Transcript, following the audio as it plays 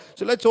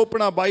So let's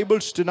open our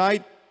Bibles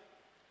tonight.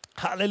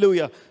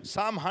 Hallelujah.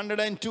 Psalm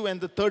 102 and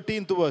the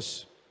 13th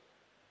verse.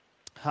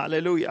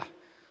 Hallelujah.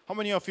 How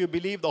many of you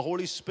believe the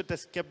Holy Spirit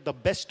has kept the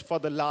best for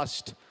the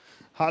last?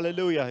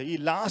 Hallelujah.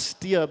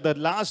 Last year, the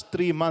last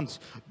 3 months,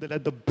 they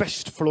let the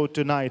best flow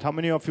tonight. How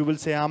many of you will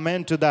say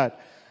amen to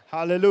that?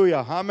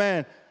 Hallelujah.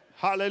 Amen.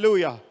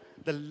 Hallelujah.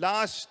 The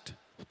last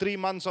 3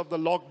 months of the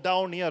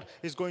lockdown year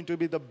is going to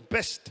be the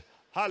best.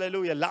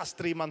 Hallelujah. Last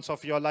 3 months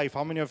of your life.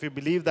 How many of you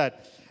believe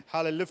that?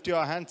 Hallelujah. Lift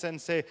your hands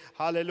and say,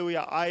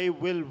 hallelujah, I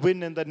will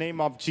win in the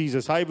name of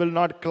Jesus. I will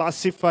not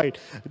classify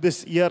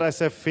this year as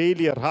a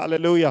failure.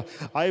 Hallelujah.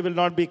 I will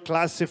not be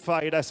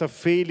classified as a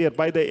failure.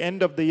 By the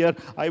end of the year,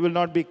 I will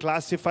not be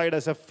classified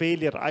as a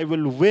failure. I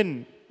will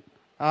win.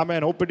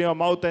 Amen. Open your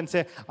mouth and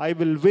say, I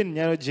will win.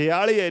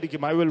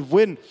 I will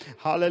win.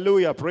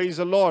 Hallelujah. Praise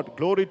the Lord.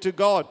 Glory to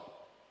God.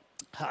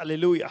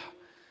 Hallelujah.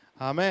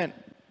 Amen.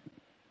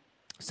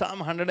 Psalm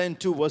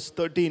 102 verse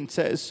 13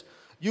 says,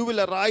 you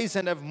will arise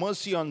and have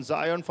mercy on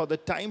Zion, for the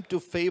time to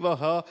favor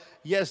her.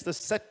 Yes, the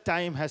set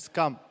time has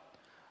come.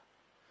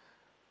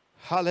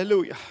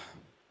 Hallelujah.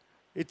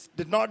 It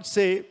did not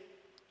say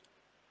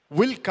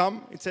will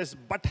come. It says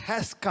but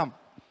has come.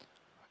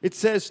 It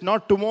says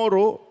not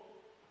tomorrow.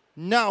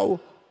 Now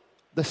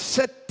the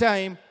set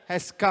time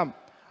has come.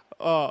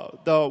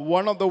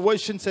 One of the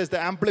versions says, the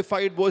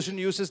Amplified version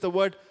uses the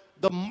word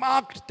the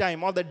marked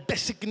time or the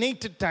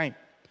designated time.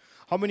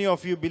 How many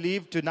of you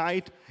believe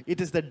tonight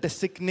it is the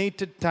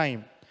designated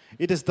time?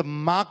 It is the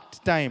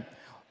marked time.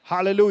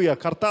 Hallelujah.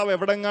 കർത്താവ്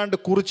എവിടെങ്ങാണ്ട്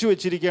കുറിച്ചു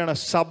വെച്ചിരിക്കുകയാണ്.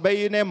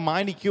 സഭയെ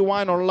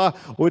മാനിക്കുവാനുള്ള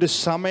ഒരു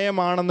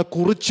സമയമാണെന്ന്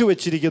കുറിച്ചു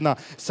വെച്ചിരിക്കുന്ന.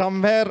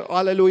 Somewhere,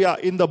 hallelujah,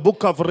 in the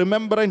book of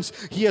remembrance,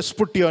 he has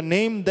put your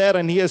name there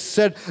and he has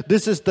said,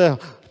 this is the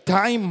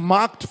time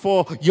marked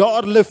for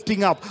your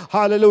lifting up.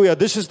 Hallelujah.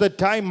 This is the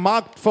time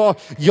marked for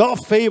your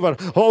favor.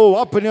 Oh,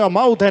 open your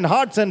mouth and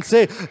hearts and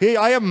say, hey,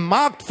 I am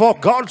marked for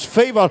God's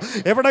favor.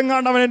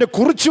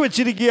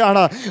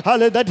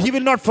 That he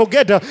will not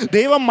forget. So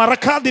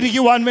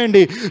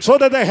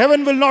that the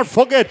heaven will not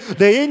forget.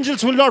 The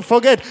angels will not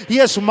forget. He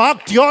has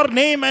marked your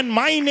name and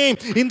my name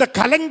in the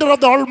calendar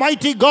of the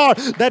Almighty God,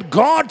 that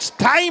God's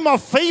time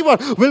of favor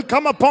will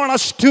come upon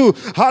us too.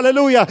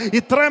 Hallelujah.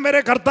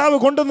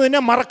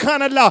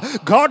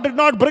 God did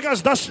not bring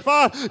us thus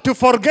far to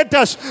forget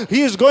us.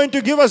 He is going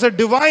to give us a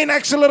divine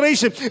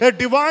acceleration, a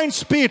divine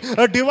speed,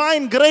 a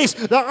divine grace,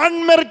 the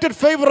unmerited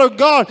favor of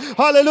God.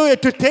 Hallelujah.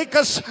 To take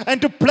us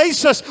and to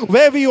place us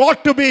where we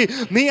ought to be.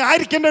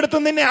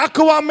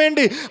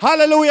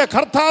 Hallelujah.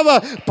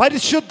 Kartava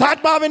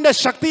Parishuddhatmavinte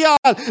Shaktiyal,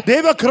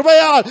 Deva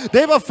Kripayal,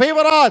 Deva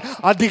Favoral,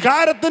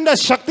 Adhikarathinte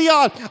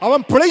Shaktiyal,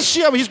 Avan place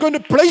you. He's going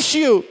to place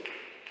you.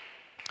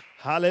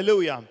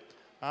 Hallelujah.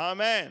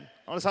 Amen.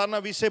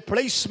 We say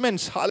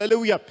placements.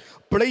 Hallelujah.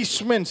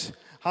 Placements.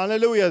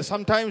 Hallelujah.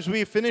 Sometimes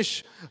we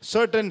finish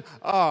certain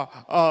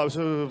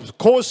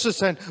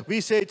courses and we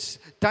say it's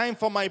time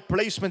for my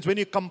placements. When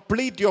you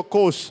complete your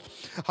course,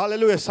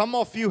 hallelujah, some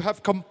of you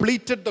have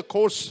completed the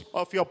course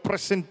of your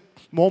present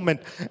moment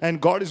and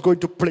God is going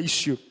to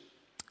place you.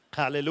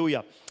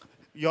 Hallelujah.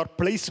 Your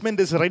placement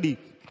is ready.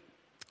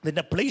 Then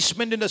the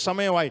placement in the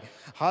Samayavai.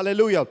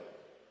 Hallelujah.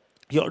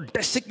 Your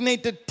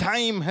designated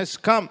time has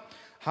come.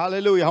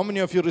 Hallelujah. How many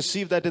of you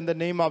receive that in the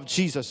name of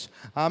Jesus?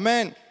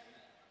 Amen.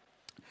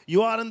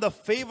 You are in the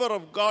favor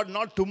of God,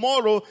 not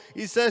tomorrow.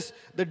 He says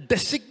the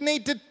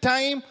designated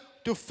time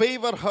to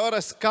favor her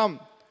has come.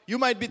 You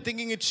might be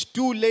thinking it's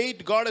too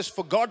late. God has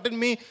forgotten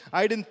me.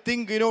 I didn't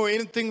think,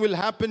 anything will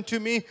happen to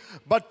me.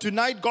 But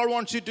tonight God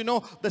wants you to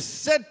know the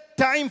set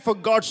time for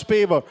God's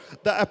favor,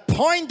 the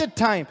appointed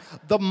time,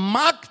 the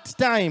marked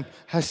time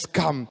has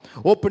come.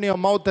 Open your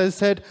mouth and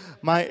said,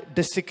 my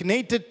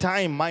designated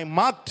time, my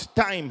marked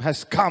time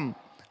has come.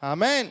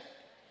 Amen.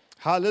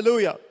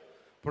 Hallelujah.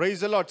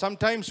 Praise the Lord.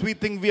 Sometimes we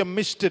think we have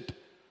missed it.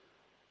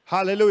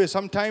 Hallelujah.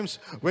 Sometimes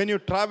when you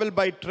travel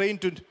by train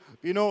to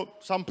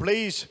some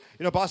place,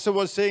 Pastor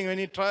was saying when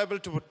he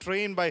traveled to a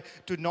train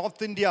to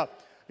North India,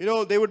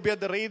 they would be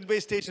at the railway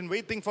station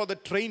waiting for the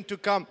train to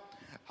come.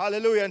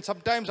 Hallelujah. And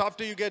sometimes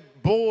after you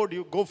get bored,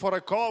 you go for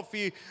a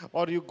coffee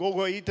or you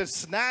go eat a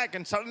snack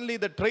and suddenly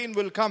the train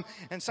will come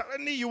and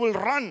suddenly you will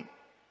run.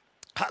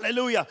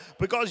 Hallelujah.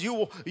 Because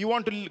you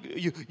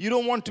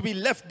don't want to be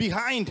left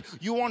behind.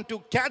 You want to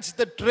catch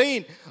the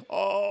train,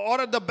 or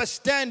at the bus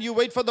stand you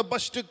wait for the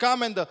bus to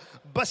come and the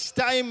bus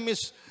time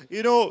is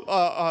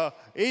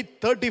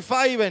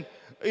 8:35 and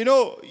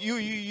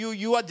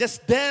you are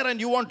just there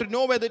and you want to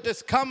know whether it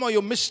has come or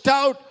you missed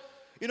out.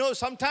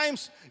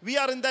 Sometimes we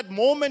are in that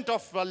moment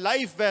of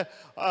life where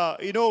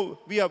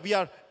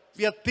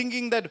we are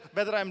thinking that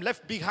whether I'm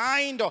left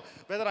behind or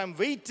whether I'm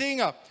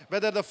waiting or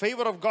whether the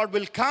favor of God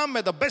will come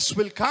and the best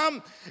will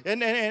come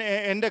and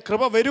the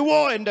kripa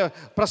varuvo and the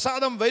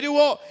prasadam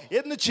varuvo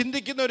ennu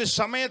chindikkunna oru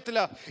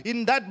samayathila,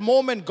 in that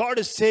moment God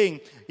is saying,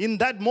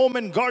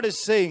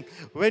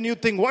 when you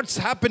think what's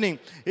happening,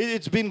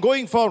 it's been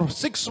going for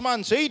 6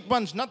 months, 8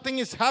 months, nothing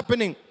is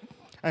happening,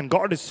 and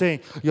God is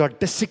saying your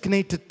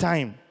designated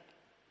time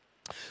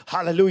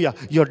Hallelujah.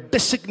 Your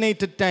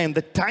designated time,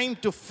 the time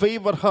to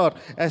favor her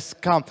has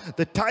come.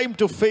 The time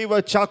to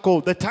favor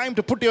Chaco, the time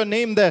to put your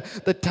name there,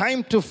 the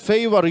time to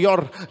favor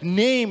your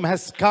name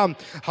has come.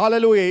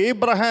 Hallelujah.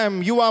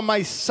 Abraham, you are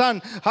my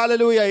son.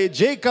 Hallelujah.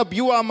 Jacob,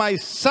 you are my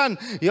son.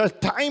 Your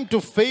time to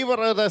favor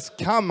her has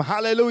come.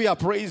 Hallelujah.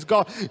 Praise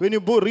God. When you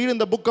read in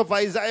the book of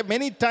Isaiah,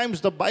 many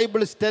times the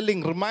Bible is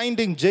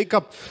reminding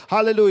Jacob,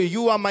 hallelujah,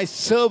 you are my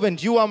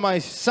servant, you are my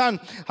son.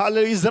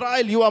 Hallelujah.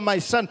 Israel, you are my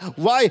son.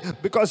 Why?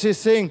 Because he's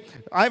saying,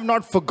 I have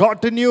not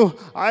forgotten you.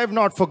 I have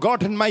not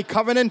forgotten my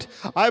covenant.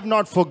 I have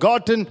not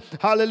forgotten,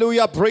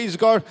 hallelujah, praise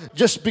God,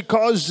 just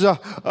because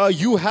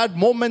you had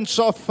moments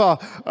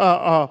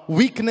of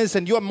weakness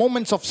and your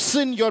moments of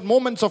sin, your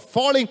moments of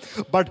falling,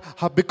 but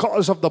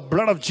because of the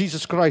blood of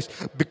Jesus Christ,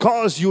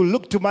 because you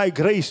look to my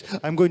grace,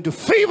 I'm going to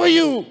favor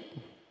you.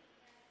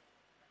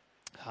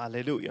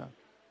 Hallelujah.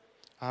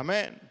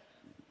 Amen.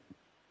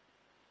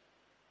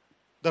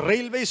 The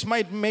railways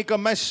might make a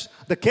mess.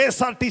 The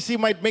KSRTC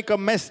might make a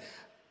mess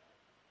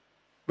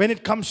when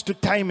it comes to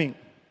timing.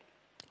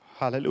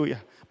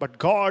 Hallelujah. But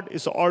God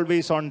is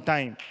always on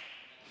time.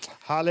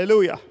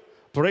 Hallelujah.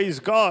 Praise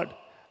God.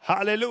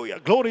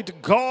 Hallelujah. Glory to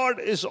God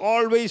is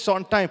always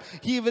on time.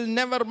 He will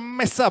never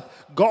mess up.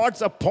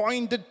 God's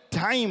appointed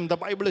time, the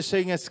Bible is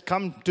saying, has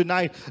come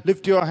tonight.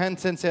 Lift your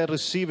hands and say, I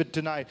receive it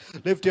tonight.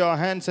 Lift your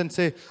hands and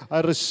say,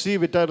 I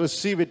receive it, I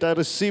receive it, I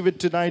receive it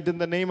tonight in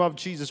the name of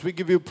Jesus. We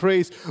give you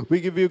praise,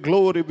 we give you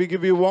glory, we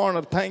give you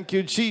honor. Thank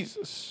you,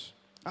 Jesus.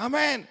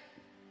 Amen.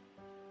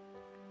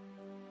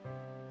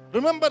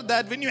 Remember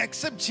that when you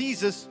accept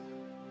Jesus,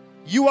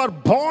 you are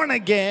born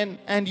again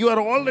and you are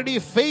already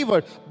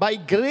favored. By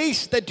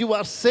grace that you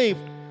are saved.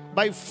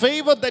 By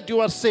favor that you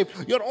are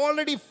saved. You are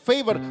already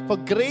favored. For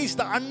grace,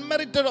 the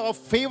unmerited of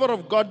favor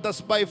of God.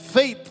 Thus by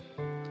faith,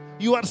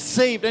 you are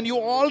saved and you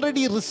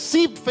already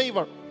received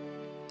favor.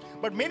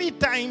 But many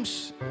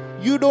times,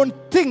 you don't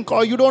think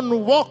or you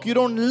don't walk, you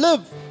don't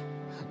live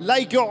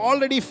like you're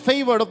already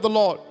favored of the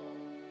Lord.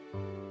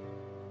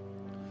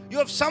 You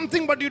have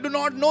something but you do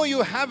not know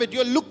you have it.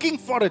 You're looking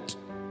for it.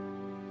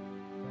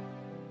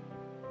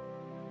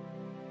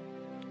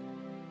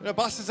 The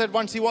pastor said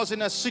once he was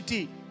in a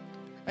city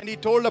and he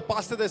told the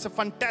pastor, there's a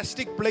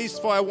fantastic place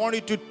I want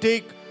you to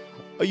take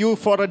you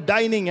for a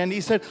dining. And he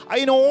said,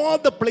 I know all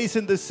the place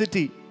in this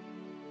city.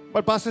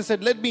 But pastor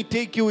said, let me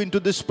take you into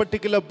this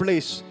particular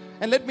place.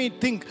 And let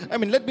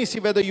me see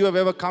whether you have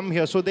ever come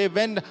here. So they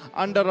went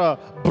under a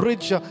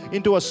bridge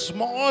into a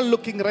small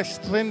looking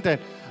restaurant and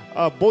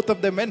both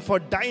of them went for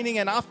dining,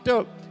 and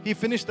after he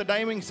finished the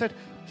dining, he said,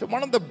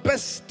 one of the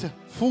best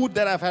food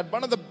that I've had,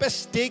 one of the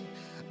best steak,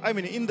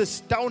 in this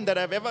town that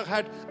I've ever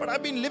had. But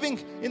I've been living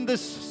in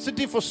this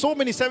city for so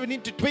many,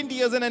 17 to 20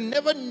 years, and I've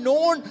never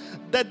known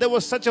that there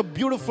was such a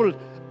beautiful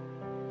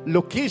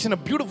location, a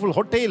beautiful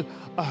hotel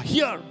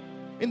here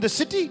in the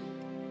city.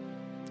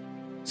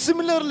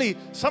 Similarly,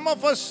 some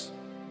of us,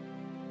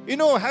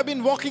 have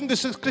been walking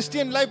this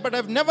Christian life, but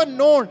I've never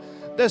known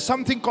there's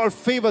something called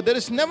favor. There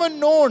is never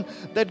known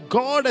that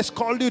God has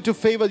called you to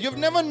favor. You've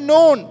never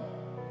known.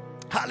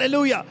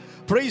 Hallelujah.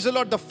 Praise the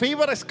Lord. The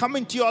favor has come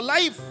into your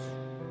life.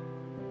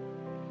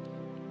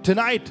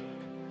 Tonight,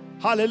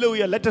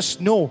 hallelujah, let us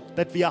know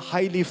that we are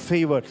highly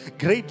favored,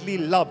 greatly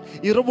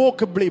loved,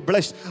 irrevocably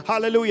blessed.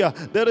 Hallelujah.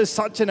 There is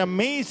such an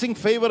amazing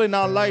favor in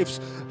our lives.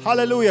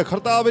 Hallelujah.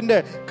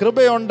 Karthavinte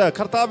kripayundu,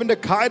 Karthavinte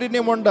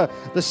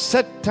karuണ്യമുണ്ട്. The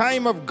set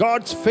time of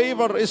God's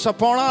favor is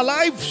upon our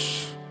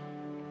lives.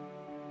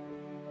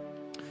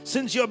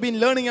 Since you have been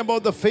learning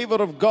about the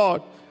favor of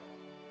God,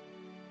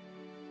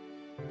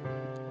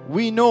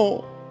 we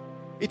know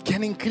it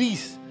can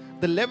increase.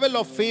 The level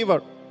of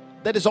favor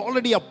that is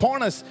already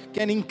upon us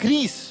can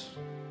increase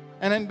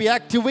and then be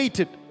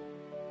activated.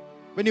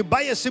 When you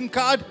buy a SIM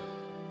card,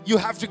 you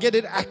have to get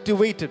it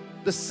activated.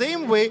 The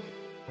same way,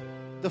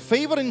 the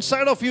favor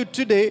inside of you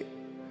today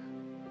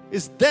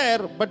is there,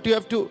 but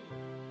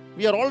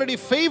we are already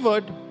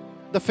favored.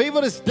 The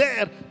favor is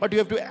there, but you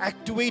have to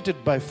activate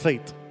it by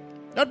faith.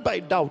 Not by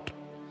doubt,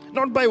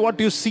 not by what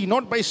you see,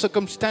 not by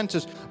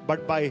circumstances,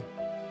 but by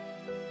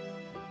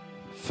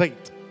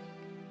faith.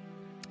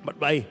 But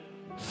by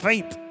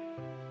faith.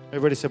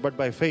 Everybody say, but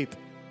by faith.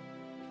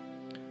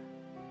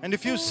 And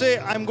if you say,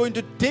 I'm going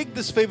to take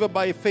this favor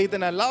by faith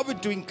and allow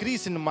it to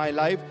increase in my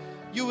life,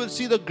 you will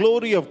see the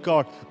glory of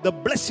God, the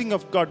blessing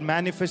of God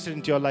manifested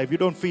into your life. You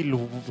don't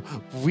feel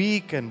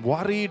weak and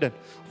worried and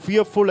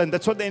fearful, and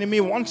that's what the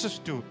enemy wants us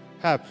to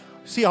have.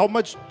 See how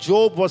much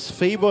Job was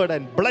favored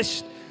and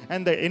blessed,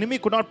 and the enemy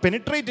could not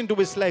penetrate into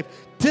his life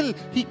till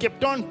he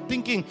kept on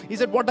thinking. He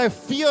said, what I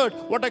feared,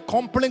 what I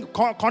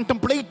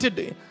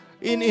contemplated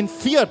in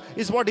fear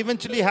is what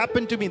eventually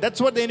happened to me. That's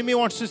what the enemy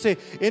wants to say.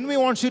 Enemy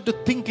wants you to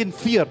think in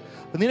fear.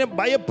 He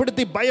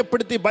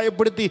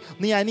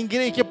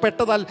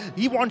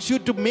wants you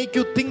to make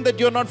you think that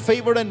you're not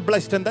favored and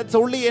blessed, and that's the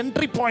only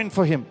entry point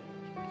for him.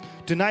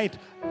 Tonight,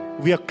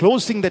 we are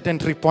closing that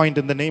entry point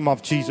in the name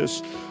of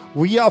Jesus.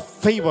 We are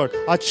favored.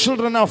 Our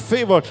children are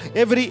favored.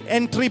 Every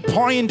entry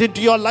point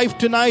into your life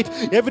tonight,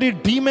 every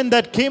demon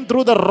that came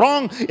through the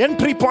wrong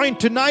entry point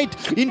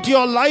tonight into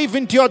your life,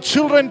 into your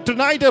children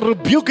tonight, I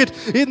rebuke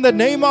it in the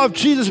name of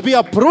Jesus. Be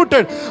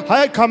uprooted.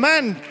 I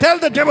command, tell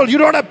the devil, you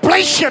don't have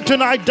place here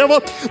tonight,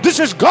 devil. This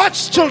is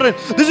God's children.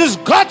 This is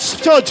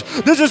God's church.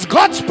 This is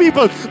God's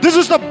people. This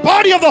is the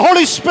body of the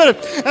Holy Spirit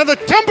and the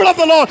temple of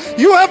the Lord.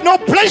 You have no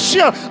place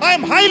here. I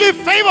am highly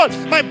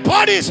favored. My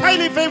body is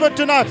highly favored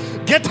tonight.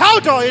 Get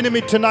out, our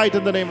enemy, tonight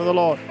in the name of the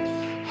Lord.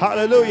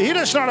 Hallelujah. He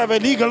does not have a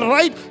legal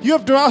right. You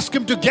have to ask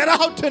him to get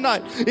out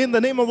tonight in the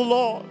name of the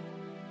Lord.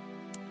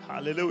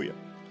 Hallelujah.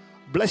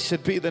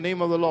 Blessed be the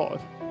name of the Lord.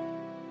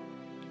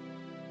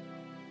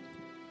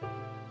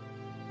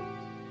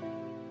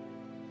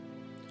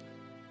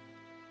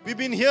 We've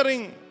been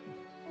hearing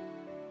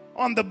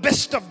on the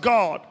best of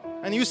God.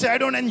 And you say, I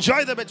don't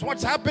enjoy the best.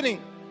 What's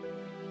happening?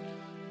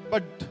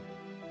 But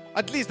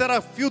at least there are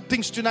a few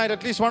things tonight,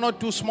 at least one or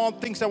two small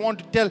things I want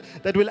to tell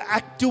that will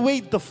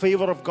activate the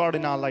favor of God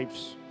in our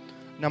lives.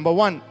 Number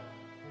one,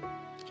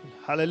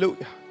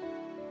 hallelujah.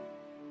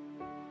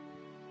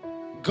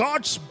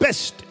 God's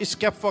best is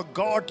kept for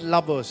God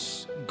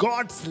lovers.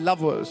 God's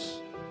lovers.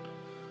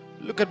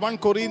 Look at 1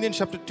 Corinthians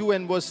chapter 2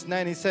 and verse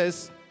 9. He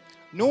says,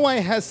 no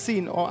eye has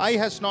seen, or eye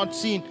has not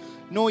seen,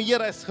 no ear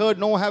has heard,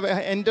 no have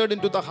entered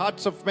into the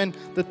hearts of men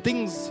the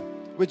things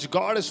which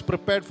God has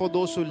prepared for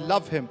those who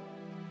love him.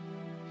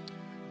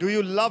 Do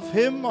you love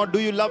him or do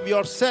you love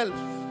yourself?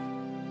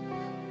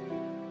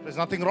 There's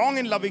nothing wrong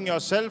in loving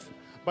yourself,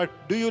 but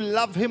do you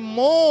love him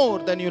more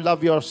than you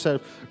love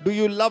yourself? Do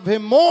you love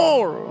him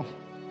more?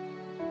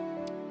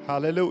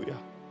 Hallelujah.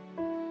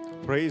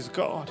 Praise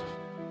God.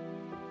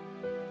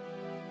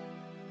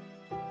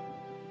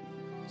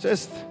 It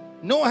says,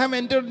 no have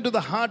entered into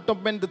the heart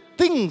of men the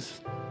things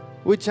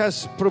which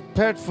has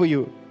prepared for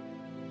you.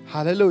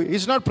 Hallelujah.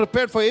 It's not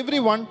prepared for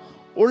everyone,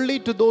 only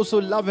to those who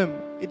love him.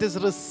 It is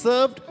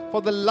reserved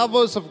for the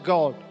lovers of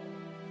God.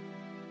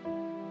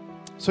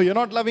 So you're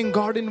not loving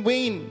God in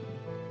vain.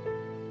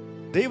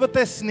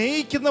 ദൈവത്തെ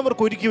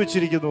സ്നേഹിക്കുന്നവർക്ക് ഒരുക്കി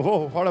വെച്ചിരിക്കുന്നു.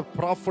 Oh, what a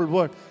powerful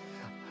word.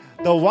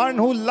 The one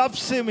who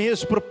loves him, he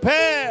is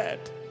prepared.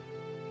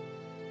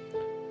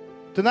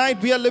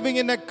 Tonight we are living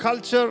in a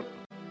culture.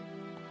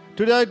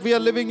 Tonight we are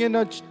living in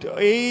an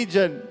age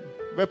and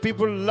where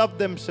people love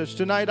themselves.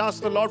 Tonight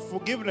ask the Lord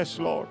forgiveness,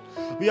 Lord.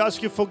 We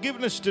ask you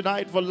forgiveness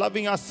tonight for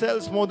loving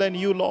ourselves more than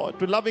you, Lord.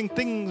 To loving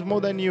things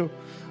more than you.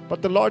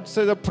 But the Lord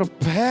says, I'm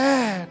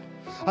prepared.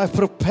 I've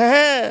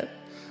prepared.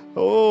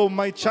 Oh,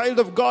 my child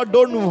of God,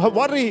 don't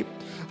worry.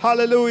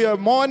 Hallelujah.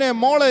 Mole,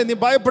 ni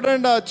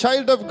bhayapadanda,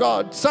 child of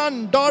God.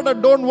 Son, daughter,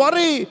 don't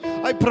worry.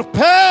 I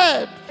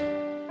prepared.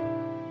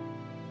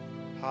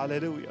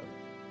 Hallelujah.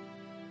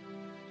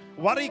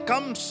 Worry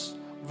comes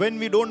when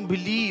we don't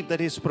believe that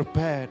he's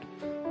prepared.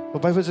 The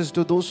Bible says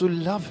to those who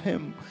love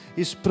him,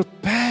 he's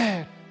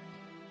prepared.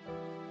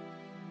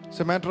 As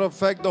a matter of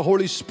fact, the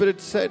Holy Spirit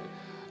said,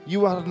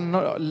 you are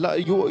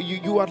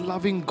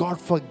loving God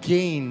for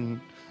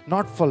gain,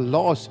 not for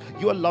loss.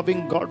 You are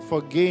loving God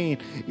for gain.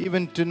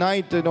 Even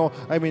tonight,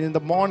 in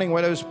the morning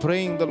when I was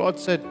praying, the Lord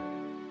said,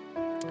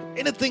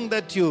 anything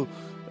that you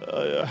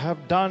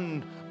have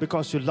done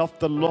because you love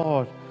the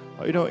Lord,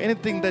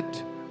 anything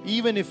that,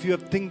 even if you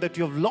think that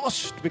you have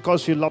lost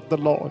because you love the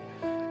Lord,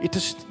 it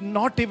is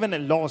not even a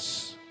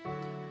loss.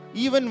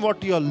 Even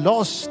what you are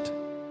lost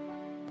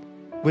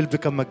will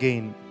become a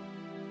gain.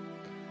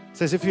 It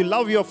says if you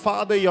love your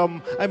father,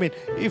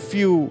 if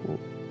you,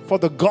 for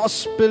the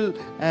gospel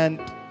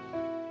and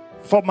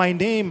for my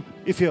name,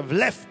 if you have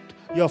left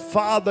your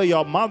father,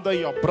 your mother,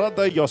 your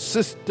brother, your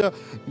sister,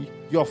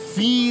 your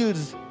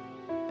fields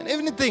and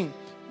everything,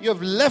 you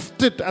have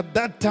left it at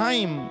that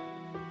time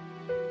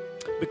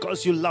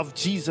because you love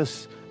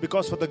Jesus,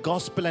 because for the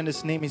gospel and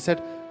his name, he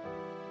said,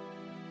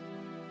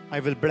 I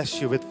will bless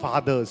you with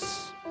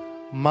fathers,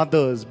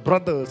 mothers,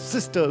 brothers,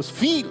 sisters,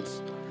 fields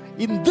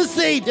in this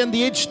age and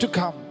the age to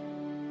come.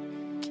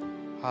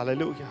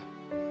 Hallelujah.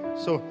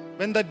 So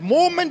when that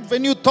moment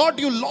when you thought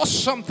you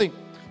lost something,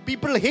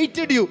 people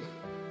hated you,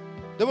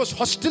 there was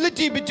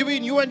hostility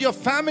between you and your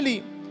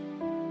family,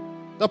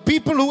 the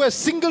people who have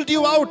singled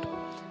you out,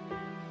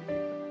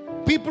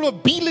 people who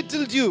have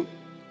belittled you,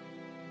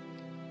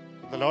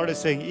 the Lord is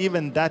saying,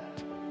 even that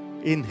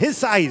in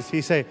his eyes,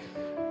 he said,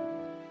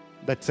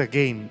 that's a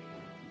gain.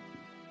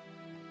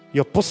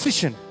 Your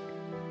position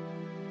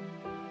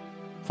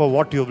for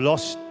what you've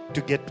lost to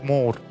get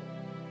more.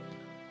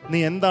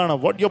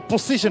 What your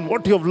position,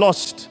 what you have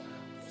lost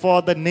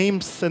for the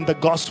names and the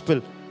gospel.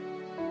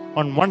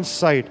 On one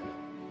side,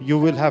 you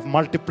will have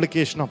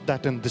multiplication of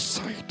that on this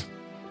side.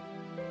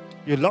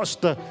 You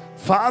lost the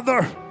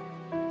father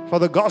for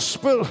the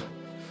gospel,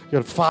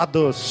 your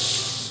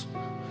fathers.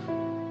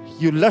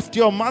 You left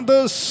your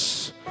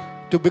mothers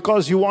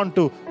because you want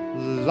to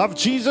love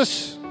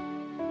Jesus.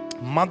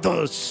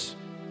 Mothers,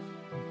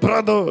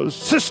 brothers,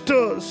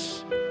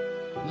 sisters,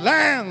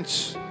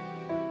 lands,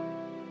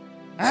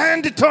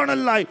 and eternal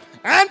life,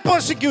 and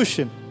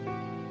persecution.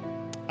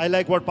 I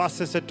like what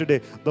Pastor said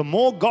today. The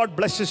more God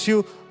blesses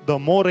you, the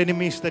more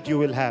enemies that you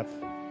will have.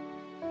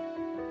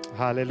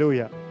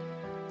 Hallelujah.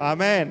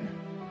 Amen.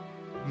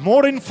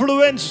 More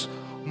influence,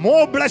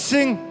 more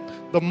blessing,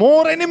 the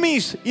more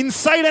enemies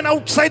inside and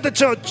outside the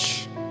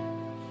church.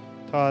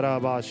 But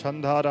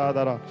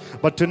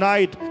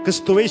tonight,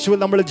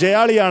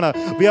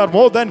 we are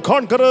more than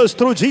conquerors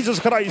through Jesus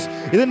Christ.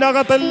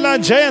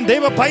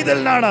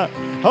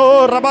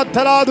 Oh,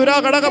 Rabatala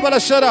Dura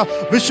Gadagabalashara,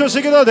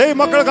 Vishwasiga, De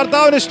Makal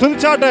Kartavan is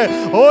Tunchate,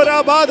 Oh,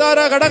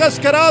 Rabadara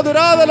Gadagaskara,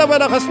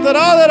 Durada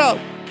Hastara.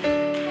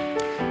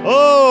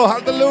 Oh,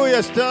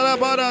 hallelujah,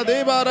 Starabara,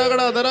 Deva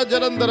Ragada,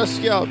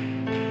 Darajandaraskia.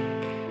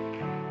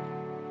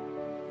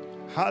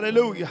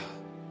 Hallelujah.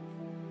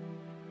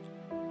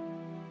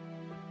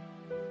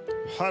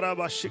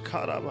 Haraba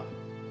Shikharaba.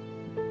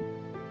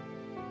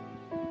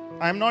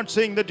 I'm not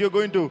saying that you're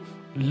going to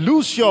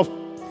lose your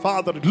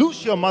father,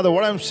 lose your mother.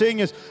 What I'm saying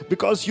is,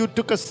 because you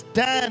took a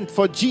stand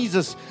for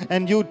Jesus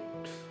and you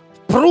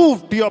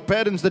proved to your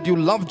parents that you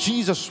love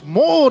Jesus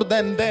more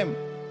than them,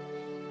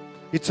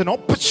 it's an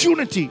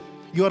opportunity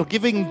you are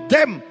giving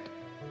them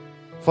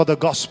for the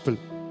gospel.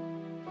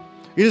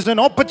 It is an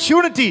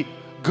opportunity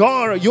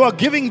God, you are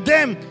giving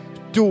them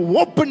to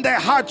open their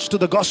hearts to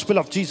the gospel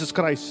of Jesus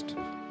Christ.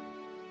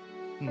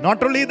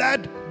 Not only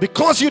that,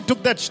 because you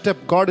took that step,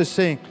 God is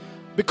saying,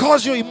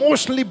 because you're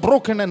emotionally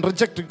broken and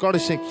rejected, God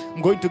is saying,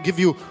 I'm going to give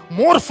you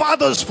more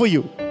fathers for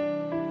you.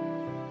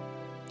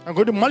 I'm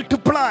going to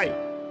multiply.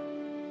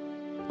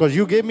 Because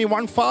you gave me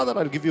one father,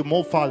 I'll give you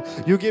more father.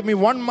 You gave me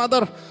one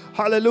mother,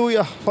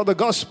 hallelujah, for the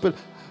gospel.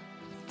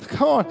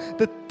 Come on,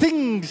 the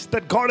things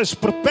that God has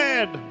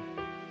prepared.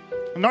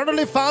 Not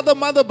only father,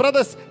 mother,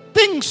 brothers,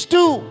 things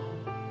too.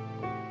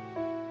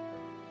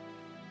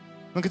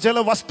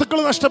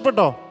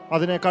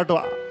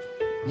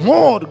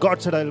 More,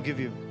 God said, I'll give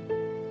you.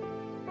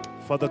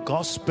 For the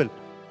gospel.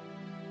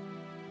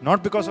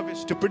 Not because of your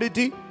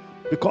stupidity,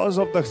 because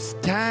of the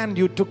stand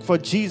you took for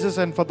Jesus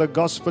and for the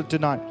gospel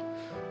tonight.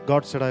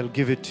 God said, I'll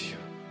give it to you.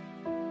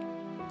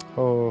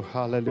 Oh,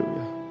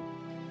 hallelujah.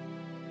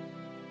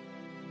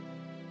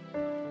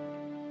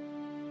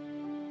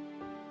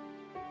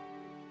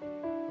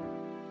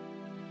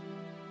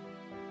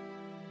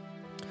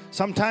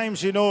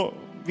 Sometimes,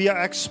 we are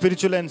act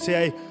spiritual and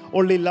say, I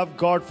only love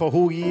God for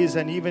who He is,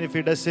 and even if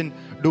He doesn't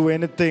do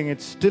anything,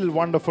 it's still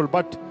wonderful.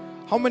 But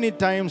how many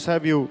times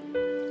have you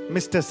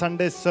missed a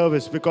Sunday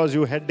service because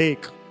you had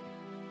headache?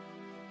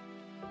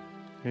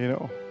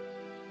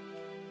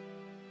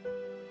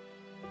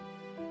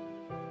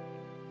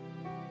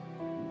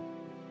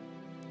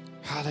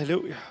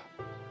 Hallelujah.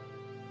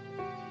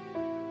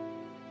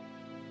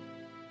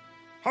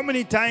 How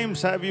many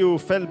times have you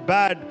felt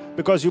bad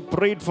because you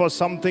prayed for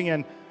something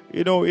and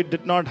it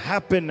did not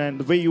happen and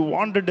the way you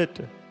wanted it?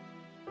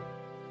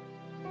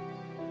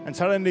 And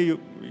suddenly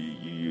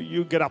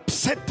you get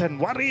upset and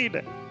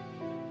worried.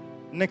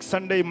 Next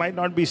Sunday you might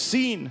not be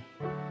seen.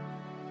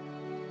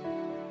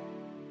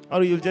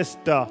 Or you'll just,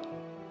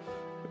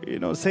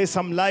 say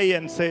some lie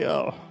and say,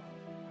 oh,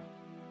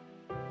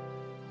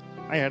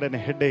 I had a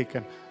headache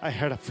and I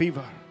had a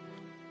fever.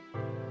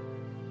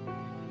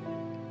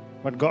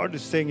 But God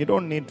is saying, you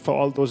don't need for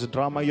all those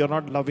drama. You're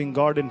not loving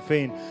God in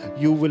vain.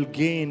 You will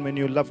gain when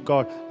you love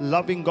God.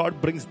 Loving God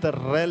brings the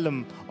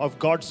realm of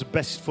God's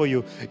best for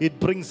you. It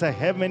brings a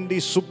heavenly,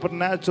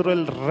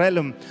 supernatural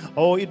realm.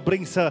 Oh, it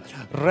brings a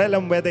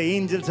realm where the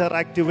angels are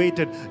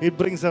activated. It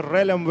brings a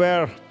realm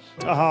where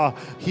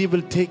He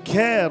will take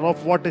care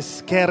of what is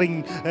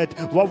scaring,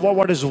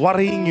 what is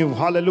worrying you.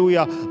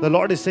 Hallelujah. The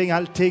Lord is saying,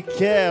 I'll take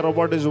care of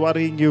what is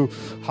worrying you.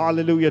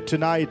 Hallelujah.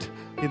 Tonight,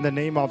 in the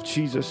name of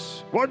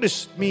Jesus. What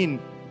does it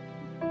mean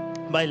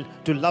by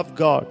to love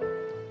God?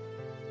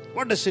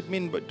 What does it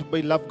mean by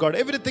love God?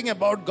 Everything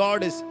about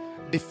God is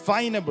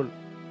definable.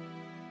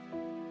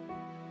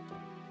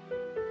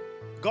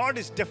 God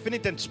is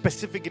definite and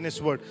specific in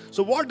His word.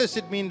 So what does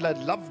it mean that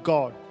love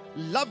God?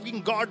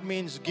 Loving God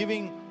means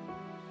giving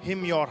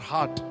Him your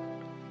heart.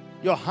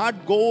 Your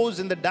heart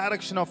goes in the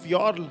direction of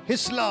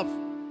His love.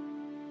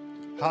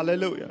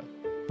 Hallelujah.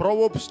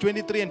 Proverbs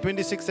 23 and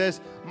 26 says,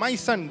 my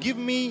son, give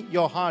me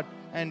your heart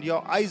and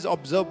your eyes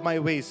observe my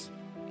ways.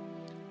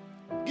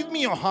 Give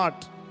me your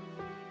heart.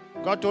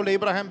 God told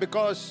Abraham,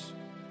 because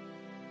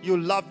you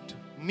loved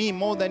me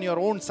more than your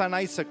own son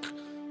Isaac,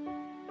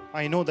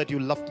 I know that you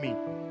love me.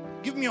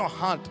 Give me your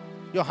heart.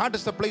 Your heart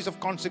is the place of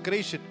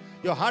consecration.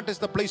 Your heart is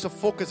the place of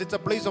focus. It's a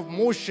place of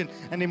motion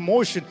and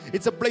emotion.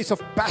 It's a place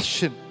of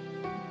passion.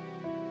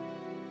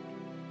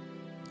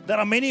 There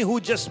are many who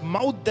just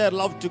mouth their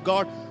love to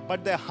God,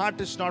 but their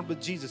heart is not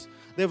with Jesus.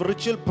 They have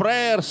ritual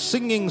prayer,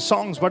 singing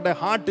songs, but their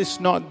heart is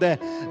not there.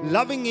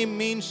 Loving Him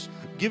means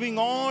giving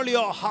all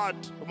your heart.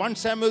 1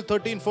 Samuel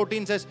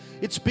 13:14 says,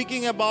 it's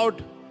speaking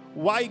about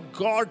why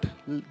God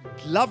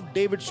loved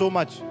David so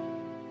much.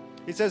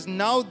 It says,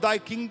 now thy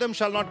kingdom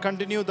shall not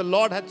continue. The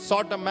Lord hath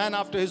sought a man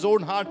after His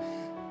own heart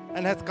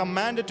and hath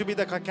commanded to be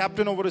the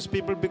captain over His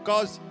people.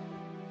 Because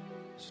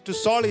to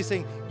Saul He's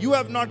saying, you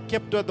have not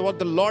kept what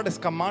the Lord has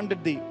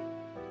commanded thee.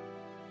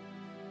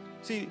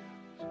 See,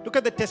 Look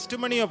at the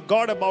testimony of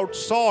God about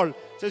Saul. It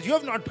says, you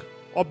have not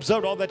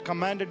observed all that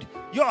commanded.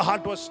 Your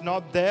heart was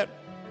not there.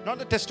 Not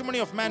the testimony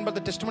of man, but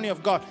the testimony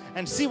of God.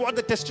 And see what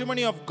the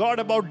testimony of God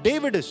about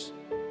David is.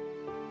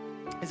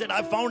 He said,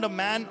 I found a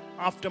man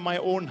after my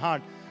own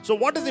heart. So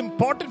what is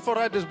important for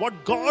us is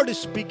what God is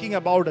speaking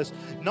about us.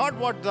 Not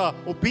what the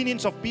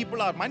opinions of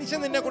people are.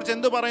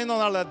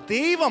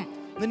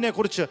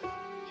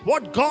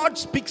 What God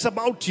speaks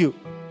about you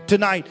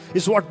tonight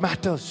is what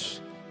matters.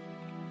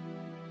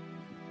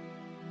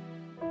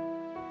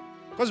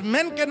 Because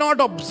men cannot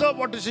observe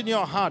what is in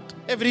your heart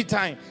every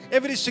time,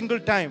 every single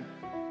time.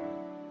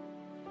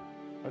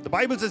 But the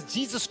Bible says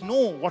Jesus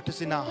knows what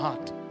is in our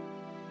heart.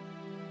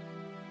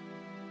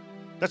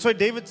 That's why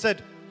David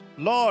said,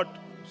 Lord,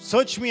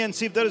 search me and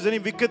see if there is any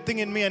wicked thing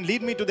in me and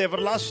lead me to the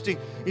everlasting.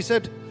 He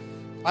said,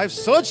 I've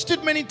searched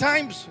it many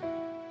times.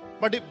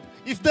 But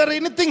if there is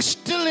anything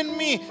still in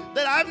me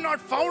that I have not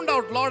found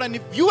out, Lord, and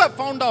if you have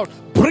found out,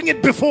 bring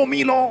it before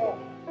me, Lord.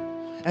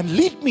 And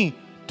lead me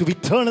to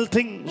eternal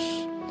things.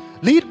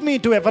 Lead me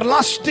to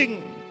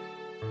everlasting.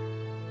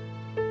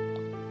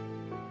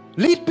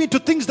 Lead me to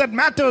things that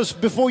matters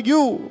before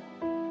you.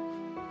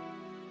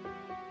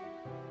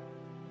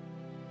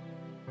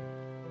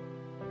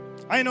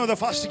 I know the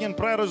fasting and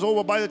prayer is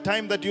over by the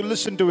time that you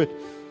listen to it.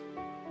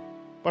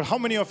 But how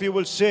many of you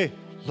will say,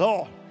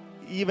 Lord,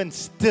 even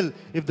still,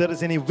 if there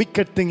is any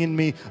wicked thing in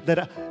me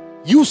that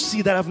you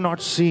see that I have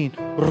not seen,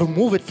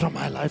 remove it from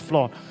my life,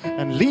 Lord,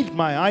 and lead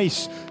my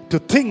eyes to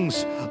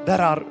things that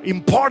are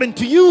important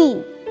to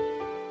you.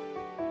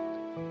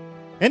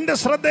 എന്റെ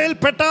ശ്രദ്ധയിൽ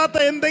പെട്ടാത്ത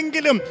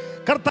എന്തെങ്കിലും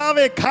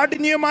കർത്താവെ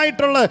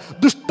കാഠിന്യമായിട്ടുള്ള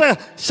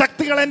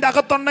ദുഷ്ടശക്തികൾ എൻ്റെ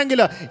അകത്തുണ്ടെങ്കിൽ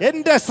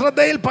എൻ്റെ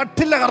ശ്രദ്ധയിൽ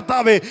പറ്റില്ല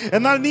കർത്താവെ.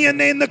 എന്നാൽ നീ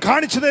എന്നെ ഇന്ന്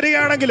കാണിച്ചു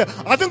തരികയാണെങ്കിൽ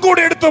അതും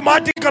കൂടി എടുത്തു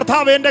മാറ്റി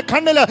കർത്താവെ എൻ്റെ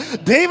കണ്ണില്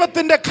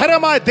ദൈവത്തിന്റെ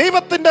കരമായ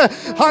ദൈവത്തിന്റെ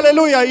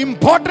ഹല്ലേലൂയ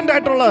ഇമ്പോർട്ടന്റ്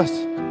ആയിട്ടുള്ള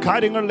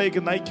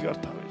കാര്യങ്ങളിലേക്ക് നയിക്കുക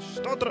കർത്താവെ.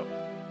 സ്തോത്രം.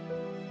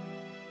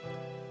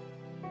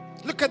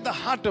 Look at the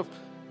heart of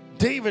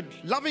David,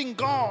 loving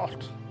God.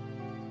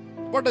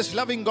 What does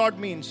loving God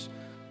means?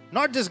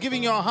 Not just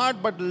giving your heart,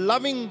 but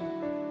loving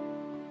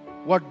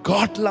what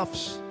God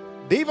loves.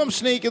 Devam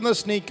snake in the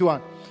snake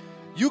one.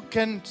 You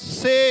can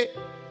say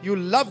you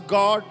love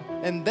God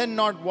and then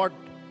not what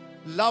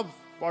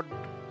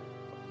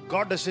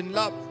God doesn't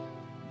love.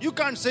 You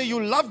can't say you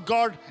love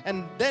God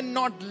and then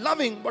not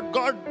loving what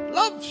God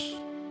loves.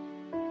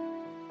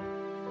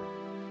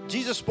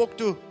 Jesus spoke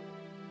to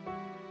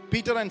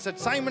Peter and said,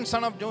 Simon,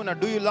 son of Jonah,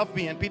 do you love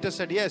me? And Peter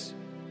said, yes.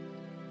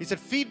 He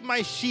said, feed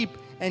my sheep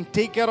and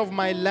take care of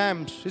my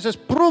lambs. He says,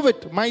 prove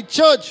it. My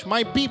church,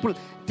 my people,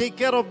 take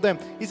care of them.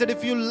 He said,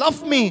 if you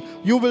love me,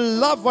 you will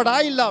love what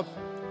I love.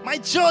 My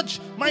church,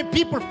 my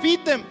people,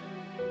 feed them.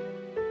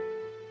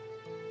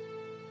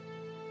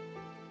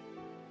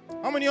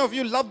 How many of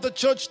you love the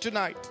church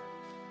tonight?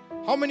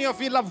 How many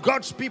of you love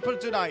God's people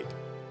tonight?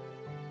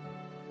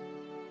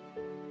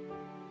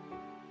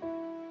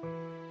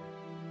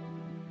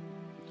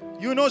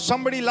 You know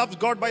somebody loves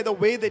God by the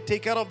way they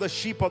take care of the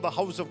sheep of the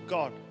house of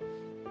God.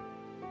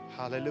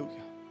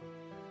 Hallelujah.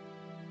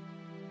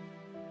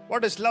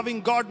 What does loving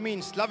God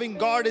means? Loving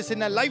God is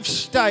in a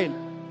lifestyle.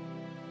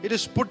 It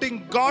is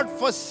putting God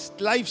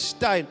first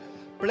lifestyle.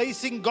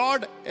 Placing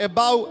God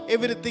above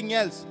everything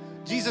else.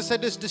 Jesus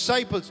said to his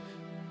disciples,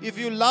 if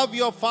you love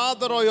your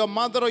father or your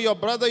mother or your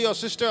brother, your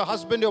sister, your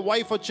husband, your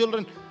wife or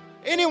children,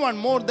 anyone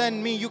more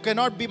than me, you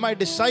cannot be my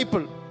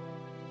disciple.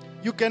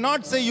 You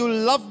cannot say you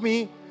love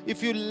me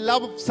if you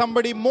love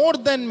somebody more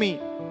than me.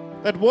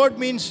 That word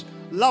means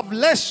love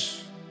less.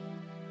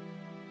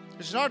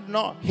 It's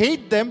not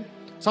hate them.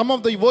 Some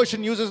of the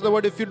version uses the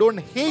word if you don't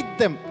hate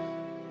them.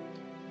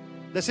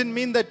 Doesn't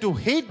mean that to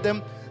hate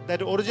them.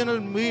 That original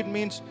word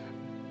means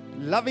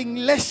loving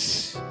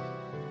less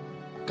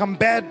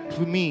compared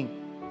to me.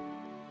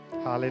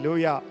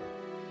 Hallelujah.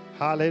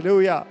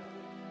 Hallelujah.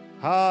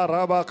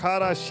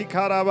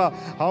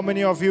 How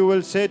many of you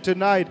will say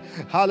tonight,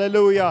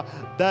 hallelujah,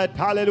 that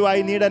hallelujah,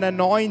 I need an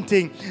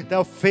anointing,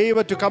 the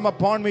favor to come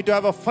upon me to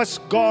have a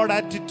first God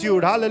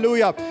attitude.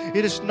 Hallelujah.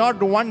 It is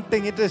not one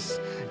thing, it is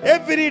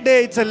every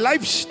day, it's a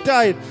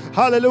lifestyle.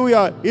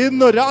 Hallelujah.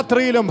 Innu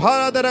rathrilum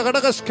haradara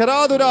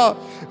gadagaskaradura.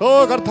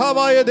 Oh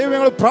Karthavaya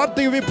Devi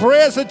Prati, we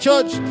pray as a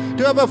church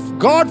to have a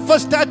God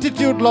first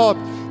attitude, Lord.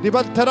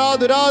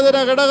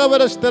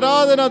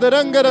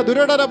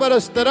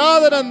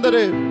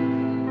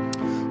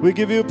 We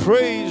give you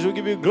praise, we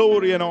give you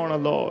glory and honor,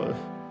 Lord.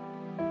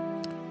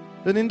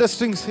 An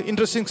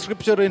interesting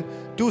scripture in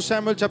 2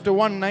 Samuel chapter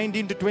 1,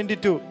 19 to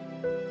 22.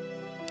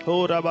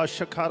 Oh, Rabba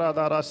Shakara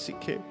Dara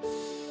Sikhe.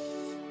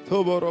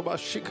 Thobo Rabba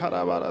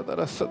Shikara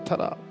Dara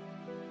Satara.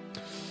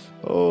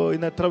 Oh,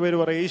 in a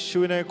travel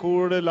issue in a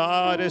cool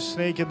large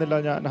snake in the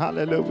Lanyan.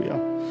 Hallelujah.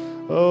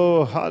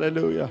 Oh,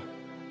 hallelujah.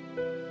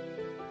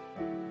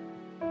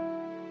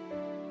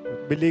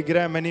 Billy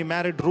Graham, when he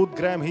married Ruth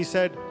Graham, he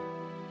said,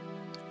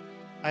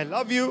 I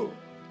love you,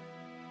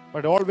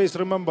 but always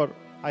remember,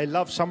 I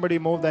love somebody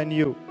more than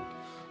you.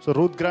 So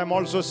Ruth Graham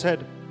also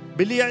said,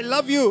 Billy, I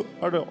love you,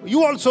 but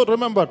you also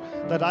remember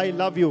that I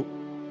love you.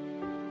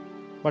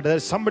 But there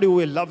is somebody who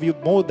will love you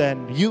more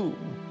than you.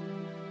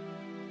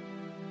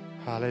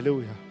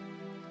 Hallelujah.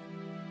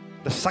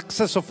 The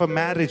success of a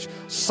marriage,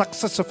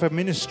 success of a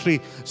ministry,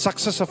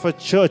 success of a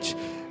church,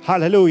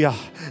 hallelujah,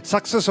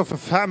 success of a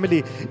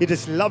family, it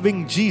is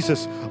loving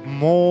Jesus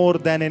more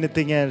than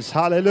anything else.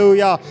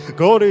 Hallelujah.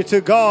 Glory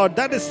to God.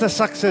 That is the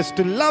success,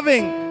 to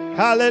loving.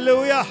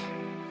 Hallelujah.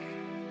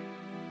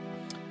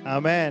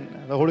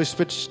 Amen. The Holy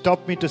Spirit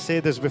stopped me to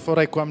say this before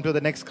I come to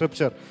the next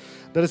scripture.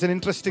 There is an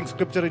interesting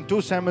scripture in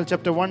 2 Samuel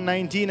chapter 1,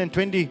 19 and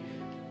 20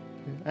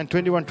 and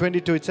 21,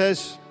 22. It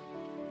says,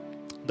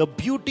 the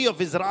beauty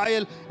of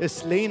Israel is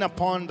slain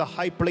upon the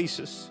high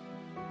places.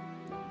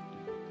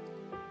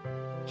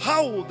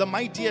 How the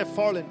mighty have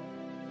fallen.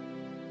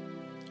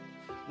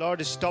 Lord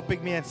is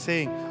stopping me and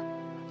saying,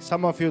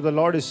 some of you, the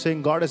Lord is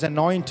saying, God has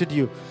anointed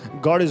you.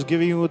 God is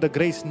giving you the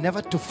grace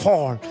never to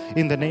fall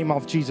in the name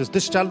of Jesus.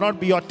 This shall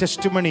not be your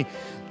testimony.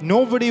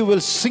 Nobody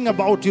will sing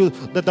about you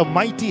that the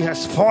mighty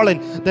has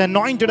fallen, the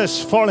anointed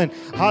has fallen.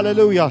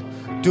 Hallelujah.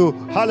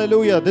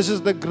 Hallelujah. This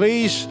is the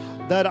grace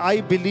that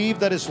I believe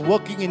that is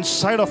working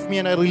inside of me,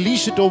 and I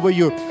release it over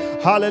you.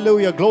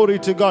 Hallelujah. Glory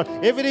to God.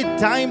 Every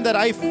time that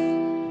I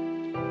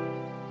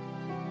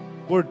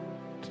would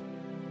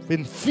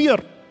in fear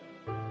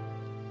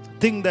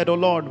think that, oh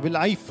Lord, will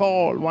I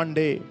fall one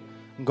day?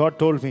 God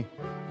told me,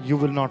 you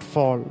will not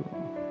fall,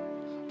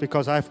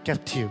 because I have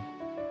kept you.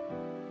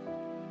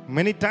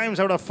 Many times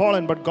I would have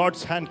fallen, but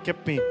God's hand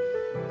kept me.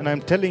 And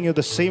I'm telling you,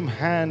 the same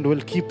hand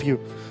will keep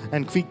you.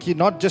 And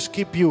not just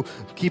keep you,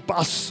 keep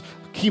us,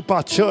 keep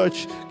our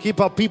church, keep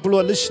our people who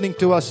are listening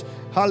to us.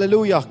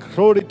 Hallelujah.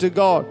 Glory to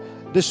God.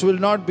 This will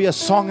not be a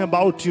song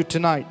about you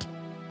tonight.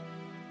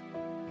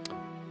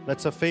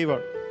 That's a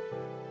favor.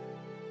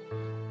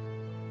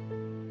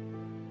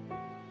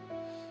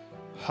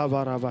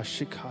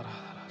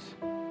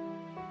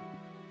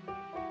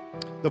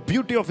 The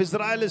beauty of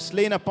Israel is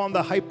slain upon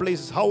the high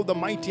places. How the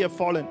mighty have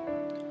fallen.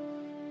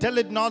 Tell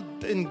it not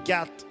in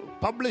Gath.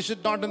 Publish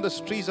it not in the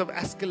streets of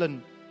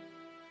Askelon.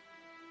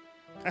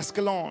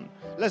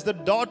 Lest the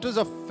daughters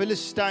of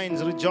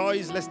Philistines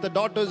rejoice, lest the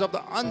daughters of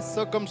the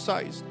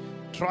uncircumcised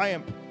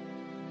triumph.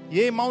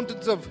 Yea,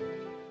 mountains of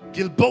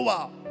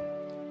Gilboa,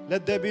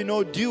 let there be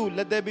no dew,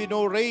 let there be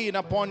no rain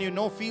upon you,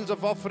 no fields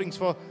of offerings,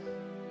 for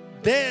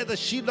there the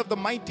shield of the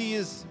mighty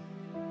is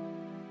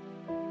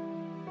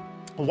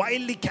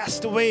wildly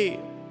cast away.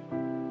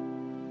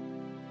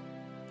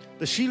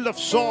 The shield of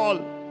Saul,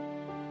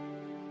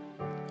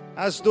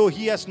 as though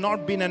he has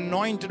not been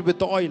anointed with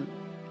oil.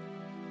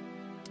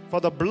 For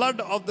the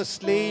blood of the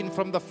slain,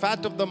 from the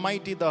fat of the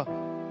mighty, the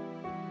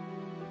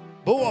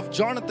bow of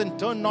Jonathan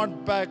turned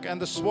not back, and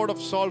the sword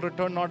of Saul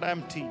returned not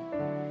empty.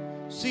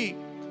 See,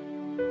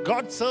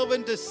 God's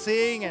servant is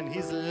saying, and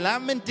he's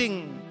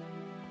lamenting.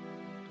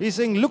 He's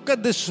saying, look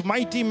at this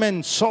mighty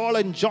men, Saul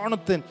and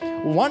Jonathan,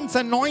 once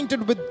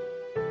anointed with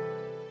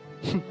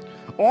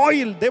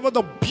oil. They were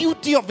the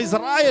beauty of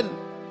Israel.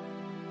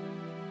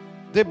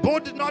 They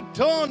both did not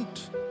turn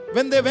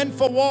when they went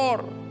for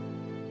war.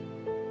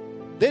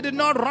 They did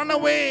not run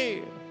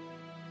away.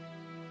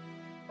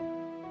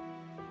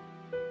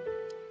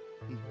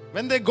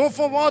 When they go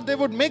for war, they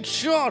would make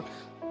sure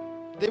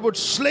they would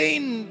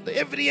slay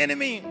every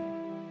enemy.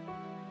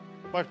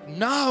 But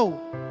now,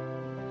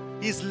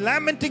 he's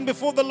lamenting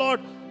before the Lord.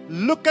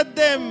 Look at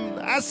them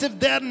as if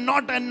they are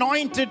not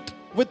anointed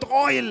with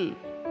oil.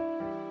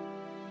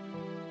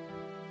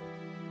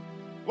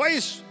 Why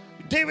is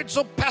David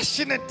so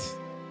passionate?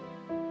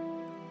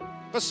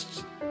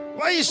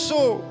 Why is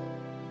so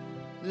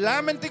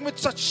lamenting with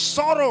such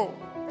sorrow?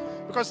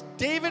 Because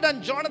David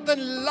and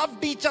Jonathan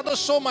loved each other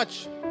so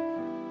much.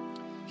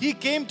 He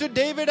came to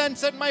David and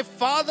said, my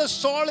father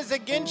Saul is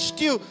against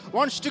you,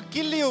 wants to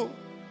kill you.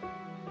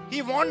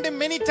 He warned him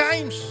many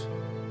times.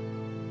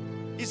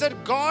 He said,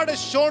 God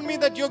has shown me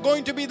that you're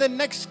going to be the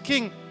next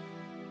king.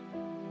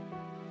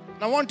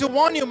 I want to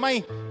warn you,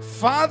 my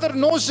father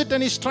knows it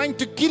and he's trying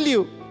to kill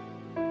you.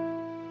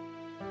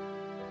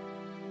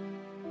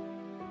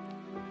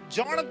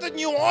 Jonathan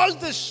knew all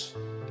this.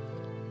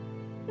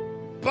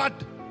 But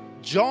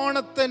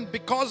Jonathan,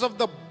 because of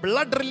the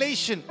blood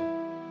relation,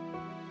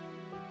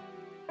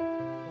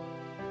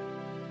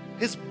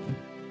 his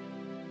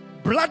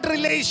blood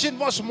relation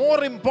was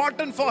more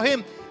important for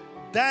him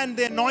than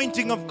the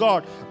anointing of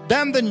God,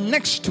 than the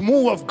next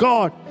move of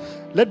God.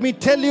 Let me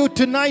tell you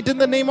tonight, in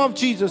the name of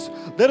Jesus,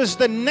 there is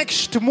the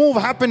next move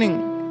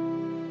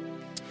happening.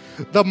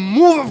 The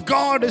move of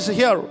God is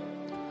here.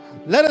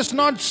 Let us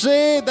not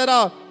say that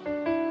our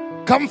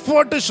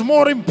comfort is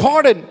more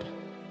important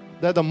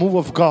than the move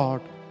of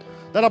God.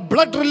 That a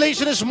blood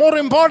relation is more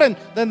important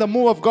than the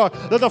move of God.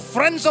 That the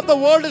friends of the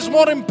world is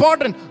more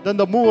important than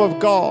the move of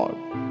God.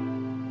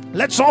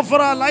 Let's offer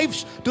our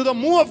lives to the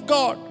move of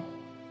God.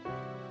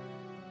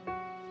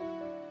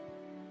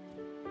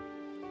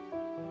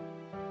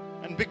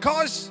 And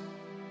because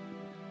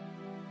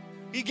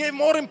he gave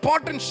more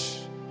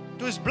importance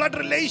to his blood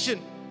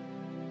relation,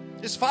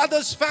 his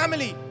father's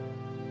family,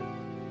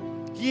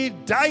 he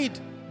died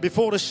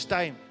before his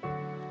time.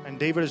 And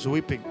David is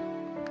weeping.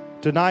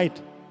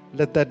 Tonight,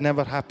 Let that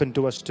never happen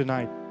to us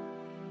tonight.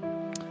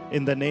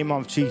 In the name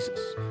of Jesus.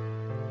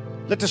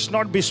 Let us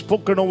not be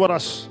spoken over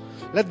us.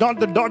 Let not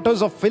the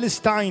daughters of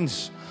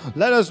Philistines,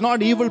 let us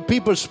not evil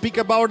people speak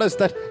about us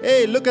that,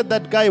 hey, look at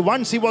that guy.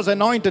 Once he was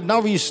anointed,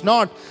 now he's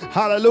not.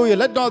 Hallelujah.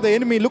 Let not the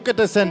enemy look at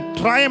us and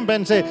triumph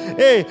and say,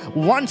 hey,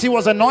 once he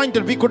was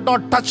anointed, we could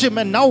not touch him,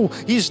 and now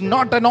he's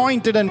not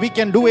anointed and we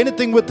can do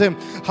anything with him.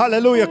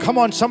 Hallelujah. Come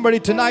on, somebody,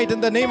 tonight in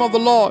the name of the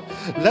Lord.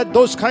 Let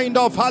those kind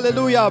of,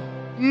 hallelujah,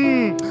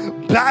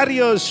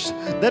 barriers,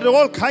 there are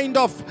all kind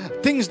of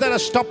things that are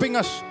stopping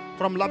us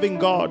from loving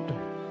God.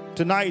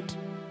 Tonight,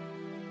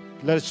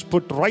 let's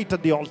put right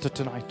at the altar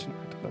tonight. In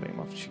the name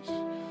of Jesus.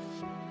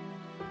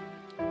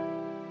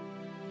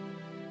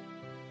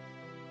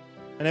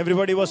 And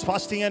everybody was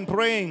fasting and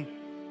praying.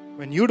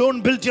 When you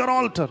don't build your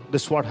altar,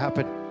 this is what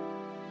happened.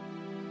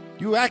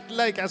 You act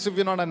like as if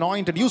you're not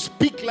anointed. You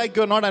speak like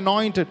you're not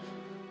anointed.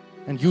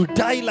 And you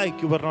die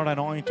like you were not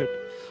anointed.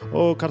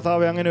 Oh,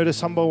 Kartave, angane oru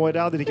sambhavam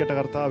varadirikkatte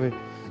Kartave.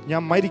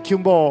 ഞാൻ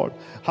മരിക്കുമ്പോൾ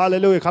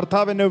hallelujah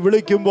കർത്താവിനെ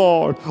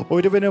വിളിക്കുമ്പോൾ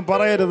ഒരുവനും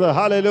പറയരുത്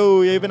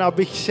hallelujah ഇവൻ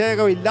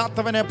അഭിഷേകം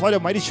ഇല്ലാത്തവനെ പോലെ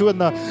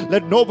മരിച്ചുവെന്ന്.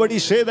 Let nobody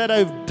say that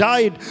I've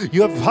died.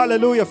 You have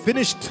hallelujah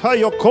finished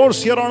your course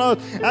here on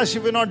earth as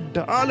if you're not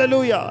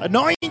hallelujah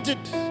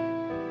anointed.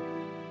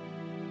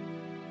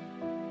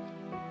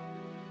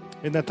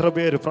 ഇന്ന് എത്ര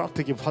പേര്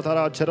പ്രാർത്ഥിക്കും ഫതറ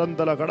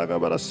ചരന്തല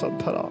ഘടകവര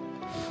സന്ധര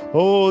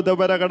ഓ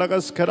ദവര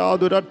ഘടകസ്കര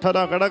ദുരഠന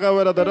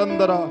ഘടകവര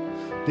ദരന്തര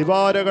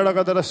ദിവാര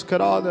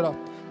ഘടകദരസ്കരാദര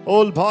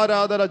Ol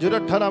Bharadara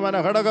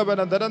Jurathanamana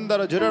Hadagavana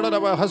Darandara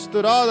Juradava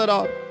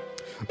Hasturadara.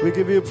 We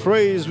give you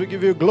praise, we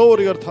give you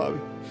glory, Arthavi.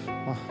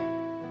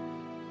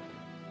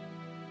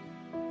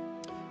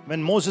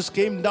 When Moses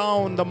came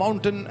down the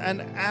mountain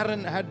and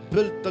Aaron had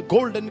built the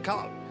golden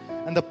calf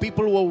and the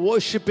people were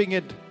worshipping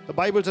it, the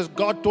Bible says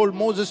God told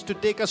Moses to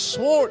take a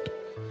sword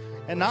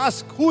and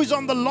ask who is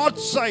on the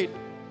Lord's side.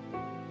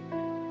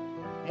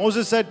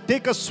 Moses said,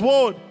 take a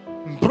sword,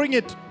 bring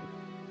it.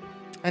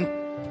 And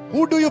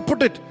who do you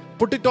put it?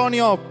 Put it on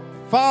your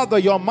father,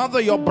 your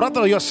mother, your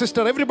brother, your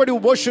sister, everybody who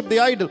worship the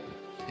idol.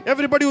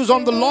 Everybody who's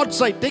on the Lord's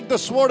side, take the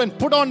sword and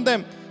put on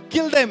them,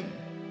 kill them.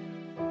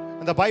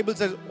 And the Bible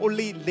says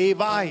only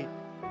Levi,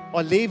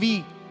 the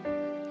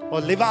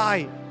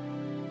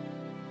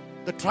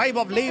tribe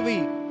of Levi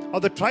or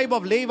the tribe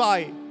of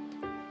Levi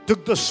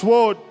took the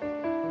sword,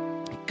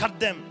 cut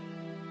them.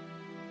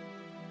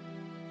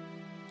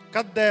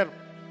 Cut their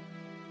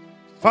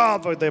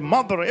father, their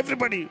mother,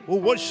 everybody who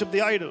worship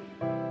the idol.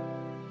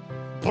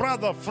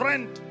 Brother,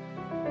 friend,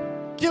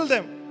 kill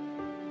them.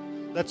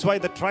 That's why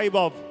the tribe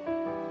of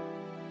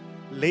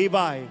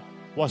Levi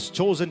was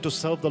chosen to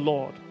serve the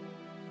Lord.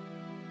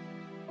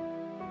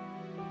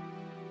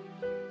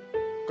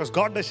 Because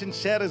God doesn't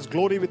share His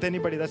glory with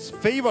anybody. That's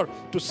favor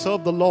to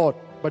serve the Lord.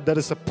 But there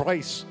is a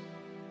price.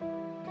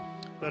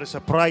 There is a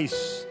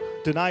price.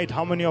 Tonight,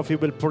 how many of you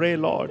will pray,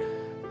 Lord,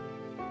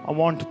 I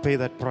want to pay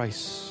that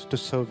price to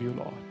serve you,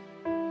 Lord.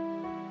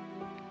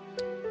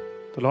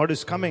 The Lord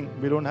is coming.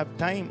 We don't have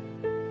time.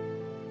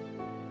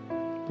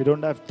 We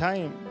don't have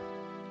time.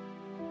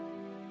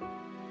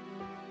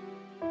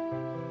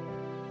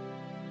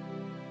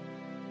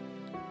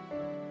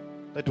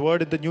 That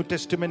word in the New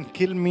Testament,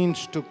 kill,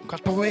 means to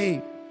cut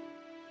away.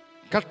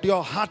 Cut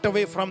your heart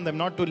away from them.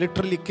 Not to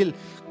literally kill.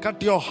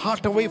 Cut your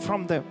heart away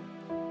from them.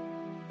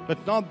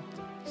 Let not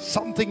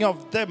something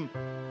of them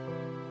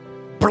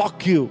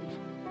block you.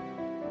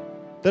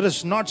 There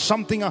is not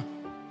something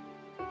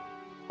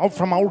out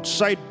from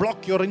outside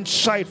block your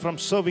inside from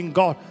serving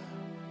God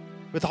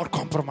without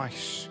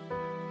compromise.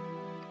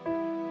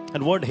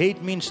 And word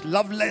hate means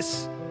love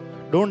less.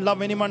 Don't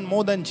love anyone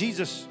more than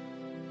Jesus.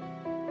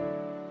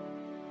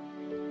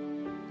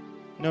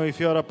 If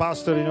you're a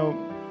pastor,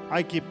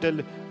 I keep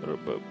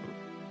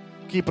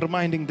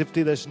reminding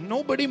Dipti, there's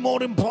nobody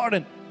more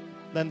important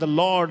than the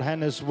Lord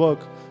and His work.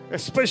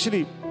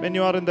 Especially when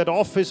you are in that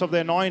office of the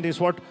anointing, is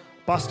what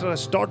Pastor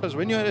has taught us.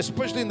 When you are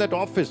especially in that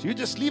office, you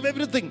just leave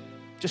everything.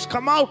 Just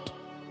come out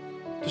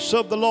to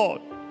serve the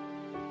Lord.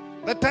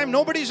 That time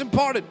nobody is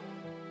important.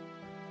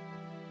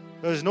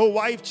 There's no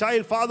wife,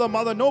 child, father,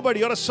 mother,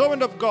 nobody. You're a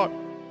servant of God.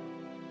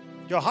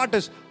 Your heart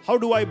is, how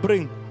do I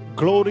bring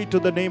glory to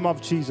the name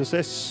of Jesus?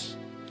 Yes,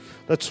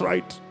 that's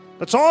right.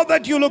 That's all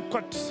that you look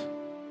at.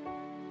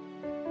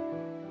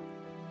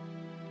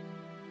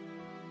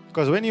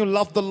 Because when you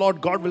love the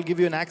Lord, God will give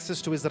you an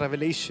access to His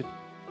revelation.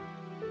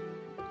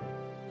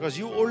 Because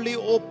you only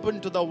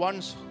open to the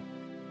ones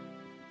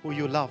who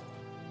you love.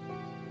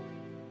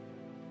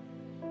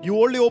 You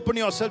only open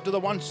yourself to the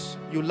ones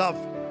you love.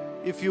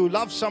 If you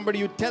love somebody,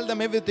 you tell them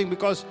everything,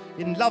 because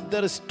in love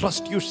there is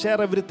trust. You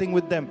share everything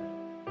with them.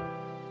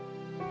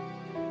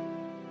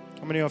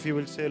 How many of you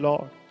will say,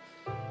 Lord,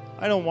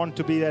 I don't want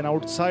to be an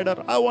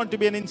outsider. I want to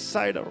be an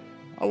insider.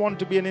 I want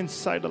to be an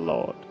insider,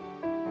 Lord.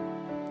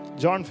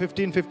 John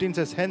 15:15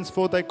 says,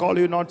 henceforth I call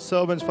you not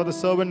servants, for the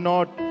servant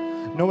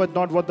knoweth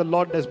not what the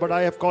Lord does, but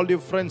I have called you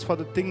friends, for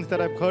the things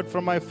that I've heard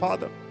from my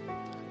Father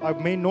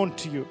I've made known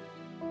to you.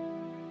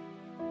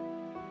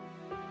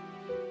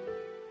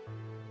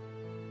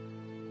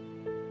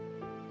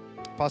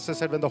 pastor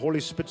said when the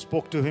Holy Spirit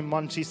spoke to him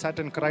once, he sat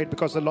and cried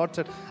because the Lord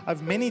said, I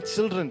have many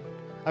children,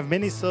 I have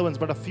many servants,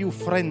 but a few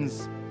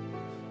friends.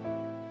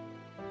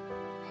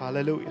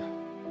 Hallelujah.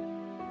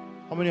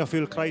 How many of you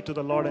will cry to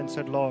the Lord and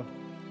said, Lord,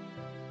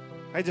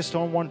 I just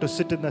don't want to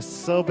sit in the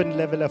servant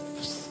level, a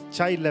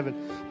child level,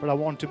 but I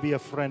want to be a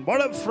friend.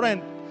 What a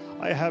friend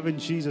I have in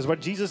Jesus. But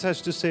Jesus has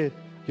to say,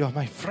 you're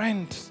my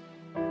friend.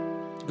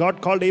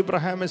 God called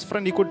Abraham his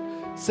friend. He could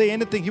say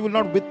anything. He will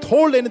not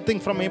withhold anything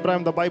from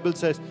Abraham. The Bible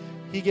says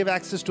he gave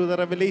access to the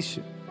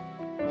revelation.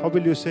 How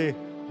will you say,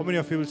 how many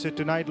of you will say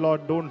tonight,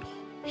 Lord, don't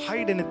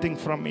hide anything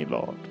from me,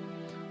 Lord.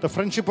 The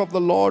friendship of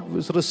the Lord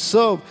was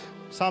reserved.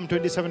 Psalm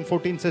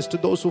 27:14 says, to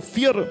those who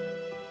fear him.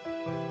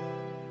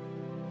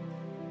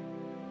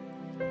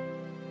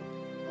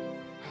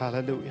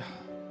 Hallelujah.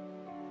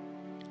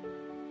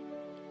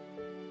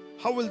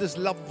 How will this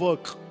love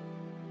work?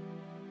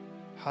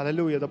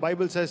 Hallelujah. The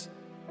Bible says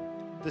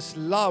this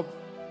love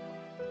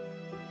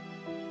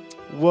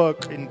work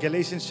in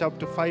Galatians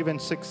chapter 5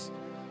 and 6.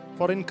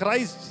 For in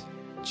Christ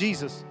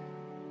Jesus,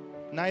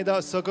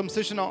 neither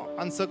circumcision or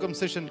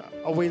uncircumcision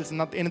avails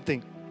not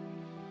anything,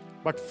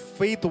 but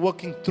faith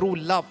working through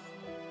love.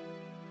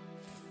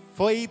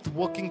 Faith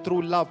working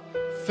through love.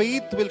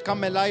 Faith will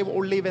come alive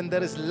only when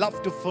there is love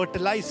to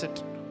fertilize it.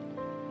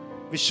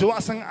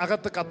 വിശ്വാസം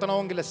അകത്ത്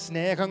കത്തണമെങ്കിൽ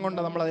സ്നേഹം കൊണ്ട്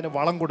നമ്മൾ അതിന്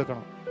വളം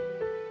കൊടുക്കണം.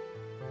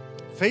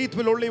 Faith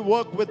will only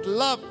work with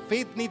love.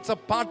 Faith needs a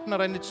partner,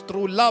 and it's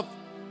through love.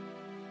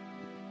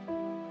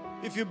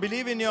 If you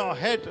believe in your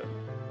head,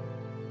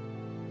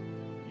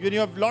 you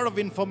have a lot of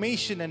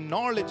information and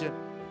knowledge and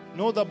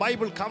know the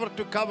Bible cover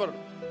to cover,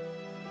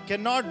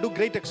 cannot do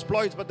great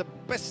exploits, but the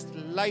best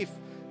life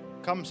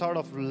comes out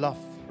of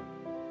love.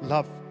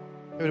 Love.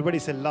 Everybody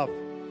say love.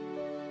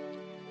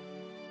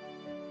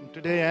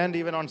 Today and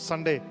even on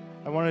Sunday,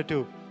 I wanted to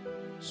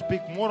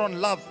speak more on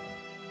love,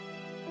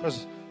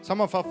 because some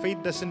of our faith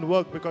doesn't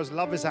work because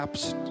love is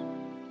absent.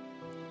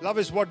 Love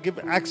is what gives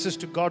access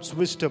to God's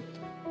wisdom.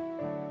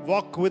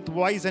 Walk with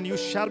wise and you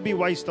shall be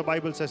wise, the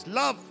Bible says.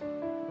 Love.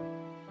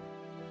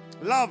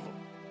 Love.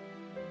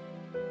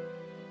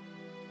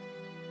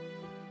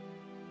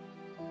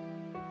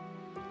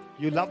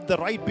 You love the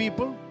right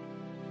people,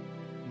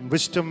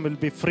 wisdom will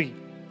be free.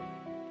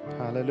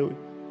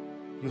 Hallelujah.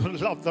 You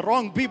love the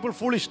wrong people,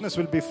 foolishness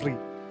will be free.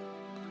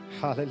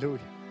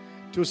 Hallelujah.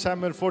 2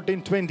 Samuel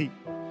 14:20.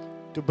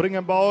 To bring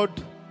about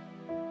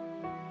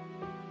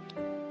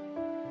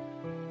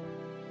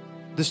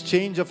this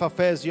change of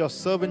affairs, your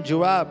servant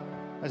Joab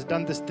has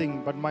done this thing.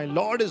 But my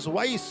Lord is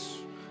wise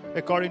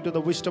according to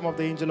the wisdom of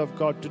the angel of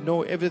God, to know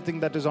everything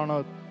that is on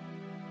earth.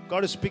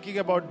 God is speaking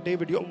about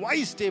David. You're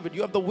wise, David.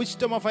 You have the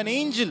wisdom of an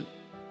angel.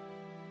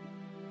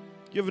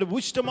 You have the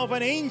wisdom of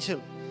an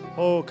angel.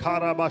 Oh,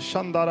 Karaba,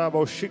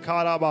 Shandaraba,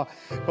 Shikaraba.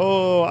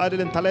 Oh,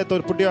 Adilin Taleto,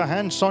 put your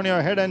hands on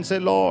your head and say,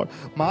 Lord,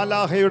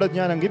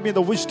 give me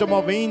the wisdom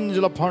of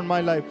angel upon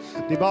my life.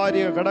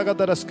 Dibaria,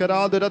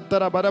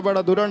 Gadagadaraskaradaratara,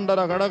 Barabara,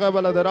 Durandara,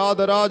 Gadagabala,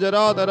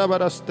 Radara,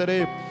 Barastere.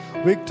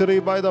 Victory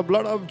by the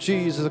blood of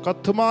Jesus.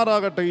 Katumara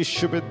Gata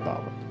Ishubidna.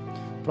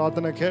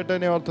 Pratana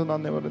Ketane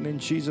Orthananeva. In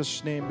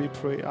Jesus' name we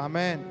pray.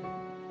 Amen.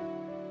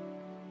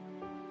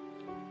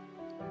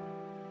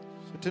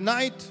 So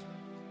tonight,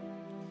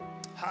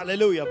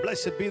 hallelujah.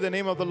 Blessed be the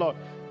name of the Lord.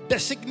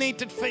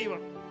 Designated favor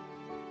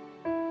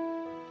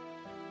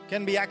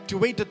can be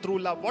activated through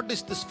love. What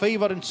does this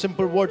favor in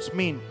simple words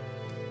mean?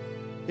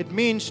 It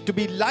means to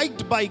be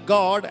liked by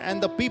God and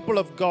the people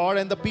of God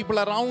and the people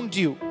around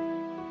you.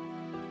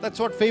 That's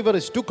what favor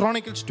is. 2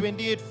 Chronicles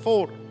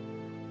 28:4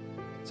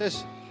 says,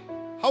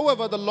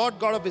 however, the Lord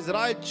God of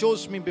Israel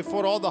chose me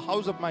before all the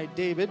house of my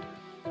David,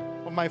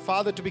 of my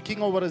father, to be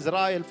king over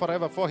Israel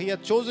forever. For he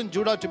had chosen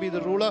Judah to be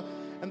the ruler,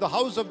 and the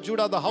house of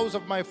Judah, the house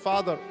of my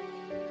father.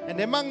 And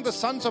among the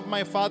sons of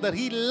my father,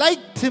 he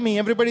liked me.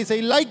 Everybody say,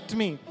 he liked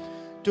me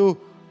to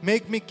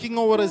make me king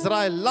over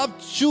Israel. Love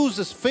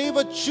chooses,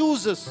 favor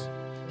chooses.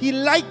 He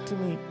liked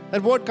me.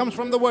 That word comes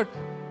from the word,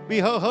 we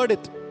heard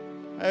it,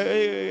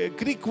 a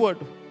Greek word,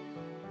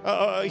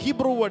 a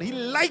Hebrew word. He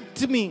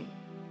liked me.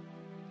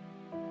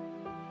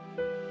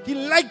 He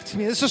liked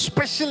me. It's a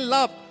special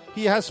love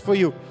he has for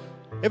you.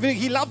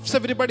 He loves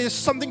everybody. There's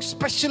something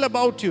special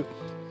about you.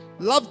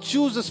 Love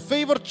chooses,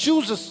 favor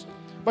chooses.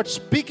 But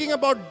speaking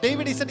about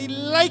David, he said, he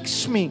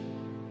likes me.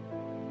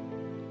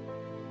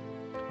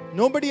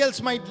 Nobody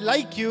else might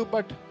like you,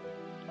 but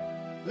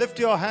lift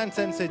your hands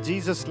and say,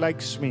 Jesus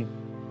likes me.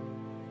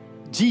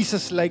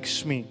 Jesus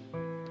likes me.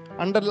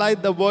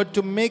 Underline the word,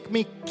 to make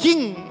me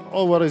king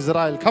over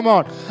Israel. Come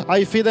on.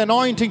 I feel the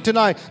anointing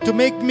tonight to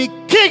make me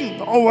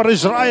king over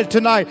Israel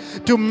tonight.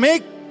 To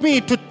make me,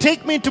 to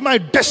take me to my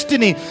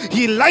destiny.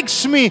 He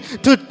likes me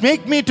to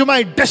make me to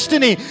my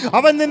destiny.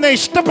 Avan ninne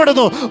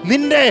ishtapadunu.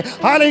 Ninde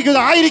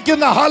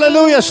aayirikkunna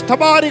hallelujah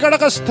stabari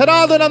kadaka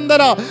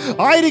stharadhanandana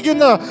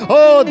aayirikkunna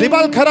oh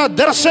divalkara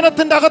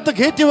darshanathinte agathu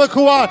ketti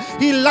vekkuvan.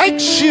 He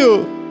likes you.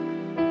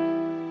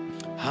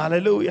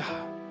 Hallelujah.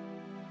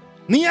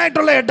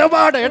 നീയായിട്ടുള്ള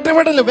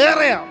ഇടപെടൽ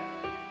വേറെയാ.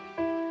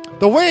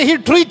 The way he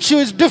treats you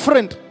is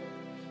different.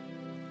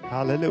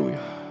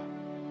 Hallelujah.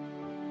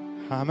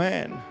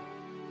 Amen.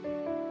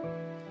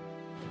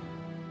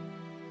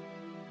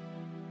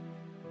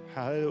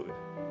 Hallelujah.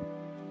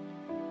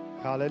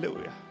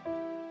 Hallelujah.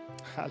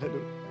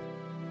 Hallelujah.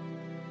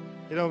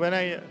 When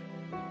I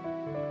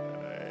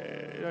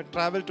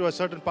travel to a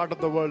certain part of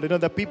the world,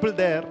 the people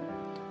there,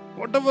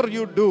 whatever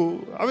you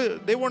do,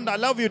 they won't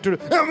allow you to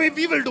do. We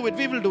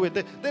will do it.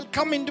 They'll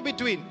come into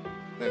between.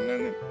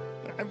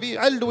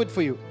 I'll do it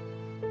for you.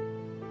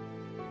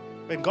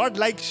 When God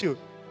likes you,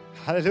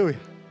 hallelujah,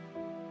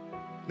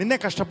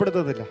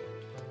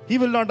 He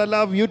will not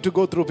allow you to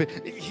go through it.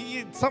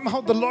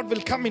 Somehow the Lord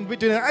will come in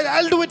between.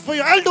 I'll do it for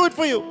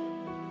you.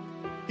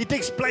 He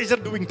takes pleasure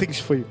doing things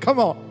for you. Come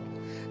on.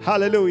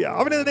 Hallelujah.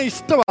 അവനെ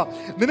ഇഷ്ടമാ.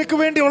 നിനക്ക്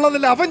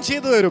വേണ്ടിയുള്ളതല്ല അവൻ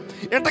ചെയ്തു തരും.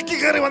 ഇടയ്ക്ക്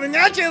കയറി വന്ന്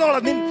ഞാൻ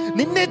ചെയ്തോളാം.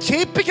 നിന്നെ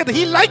ചെയ്യിപ്പിക്കരുത്.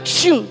 He likes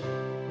you.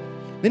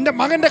 നിന്റെ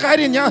മകന്റെ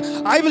കാര്യം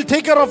I will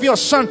take care of your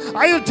son.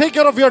 I will take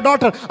care of your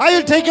daughter. I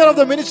will take care of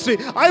the ministry.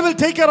 I will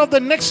take care of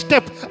the next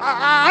step.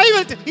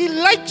 He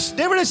likes.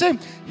 David is saying,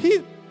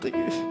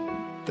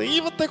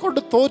 ദൈവത്തെ കൊണ്ട്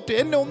തോറ്റ്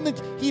എന്നെ ഒന്ന്.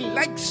 He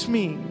likes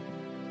me.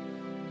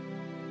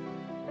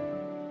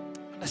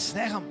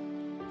 സ്നേഹം.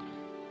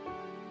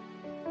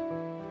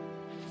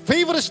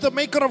 Favor is the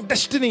maker of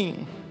destiny.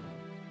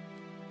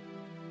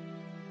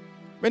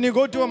 When you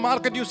go to a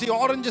market, you see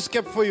oranges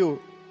kept for you,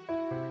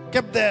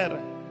 kept there,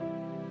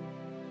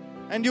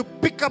 and you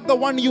pick up the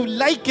one you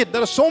like it.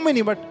 There are so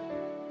many, but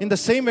in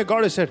the same way,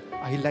 God has said,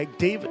 I like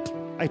David.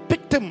 I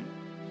picked him.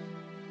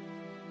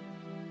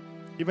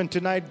 Even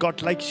tonight, God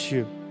likes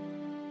you.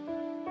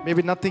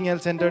 Maybe nothing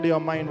else entered your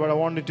mind, but I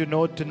want you to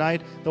know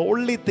tonight, the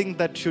only thing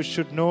that you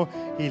should know,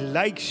 He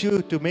likes you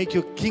to make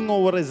you king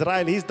over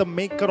Israel. He's the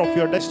maker of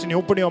your destiny.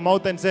 Open your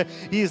mouth and say,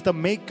 He is the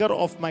maker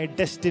of my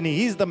destiny.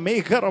 He's the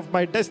maker of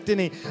my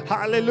destiny.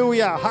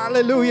 Hallelujah,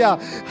 hallelujah,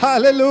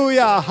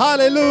 hallelujah,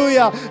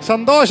 hallelujah.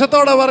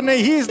 Santoshathoda varne,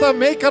 He is the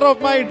maker of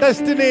my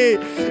destiny.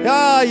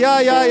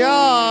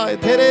 Yeah.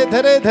 Dhere.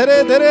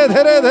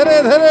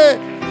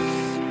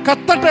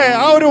 കത്തട്ടെ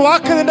ആ ഒരു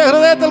വാക്ക് നിന്റെ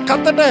ഹൃദയത്തിൽ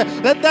കത്തട്ടെ.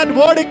 Let that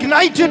word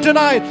ignite you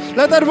tonight.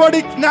 Let that word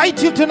ignite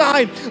you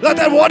tonight. Let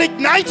that word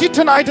ignite you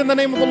tonight in the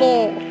name of the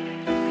Lord.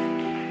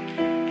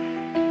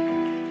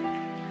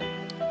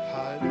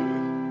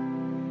 Hallelujah.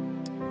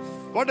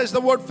 What does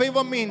the word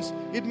favor means?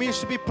 It means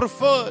to be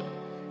preferred.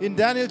 In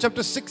Daniel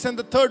chapter 6 and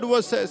the 3rd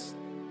verse says,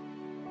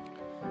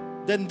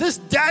 then this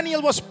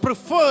Daniel was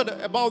preferred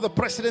above the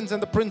presidents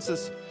and the princes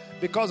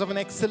because of an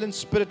excellent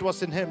spirit was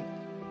in him.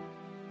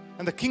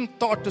 And the king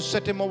thought to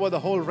set him over the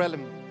whole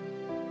realm.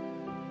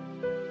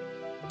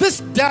 This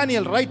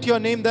Daniel, write your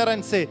name there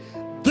and say,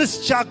 this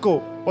Chaco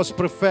was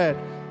preferred.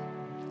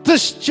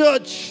 This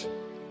church,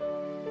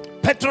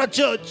 Petra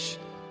church,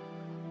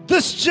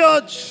 this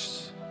church,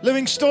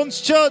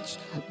 Livingstone's church,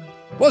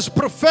 was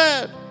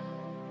preferred.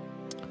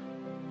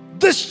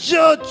 This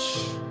church,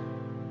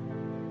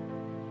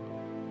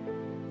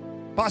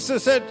 pastor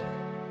said,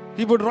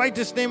 he would write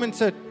his name and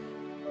said,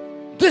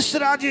 this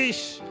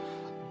Rajesh,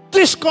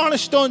 this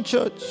Cornerstone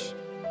Church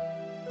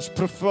is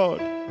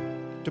preferred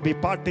to be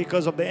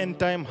partakers of the end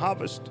time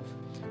harvest.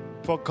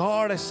 For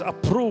God has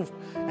approved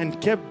and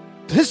kept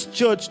His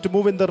church to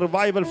move in the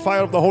revival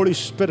fire of the Holy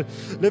Spirit.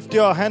 Lift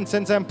your hands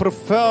and say, I'm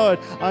preferred,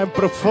 I'm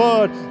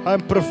preferred,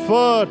 I'm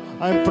preferred,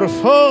 I'm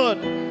preferred.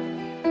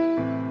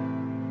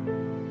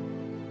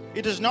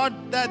 It is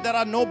not that there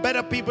are no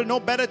better people, no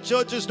better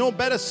churches, no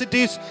better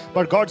cities.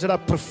 But God said, I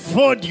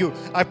preferred you.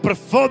 I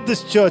preferred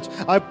this church.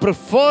 I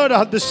preferred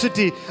this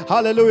city.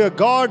 Hallelujah.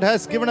 God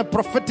has given a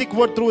prophetic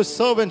word through His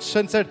servants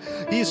and said,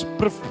 He's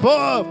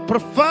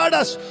preferred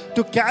us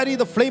to carry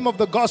the flame of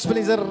the gospel.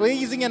 He's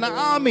raising an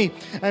army.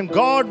 And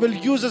God will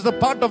use us as a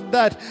part of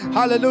that.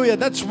 Hallelujah.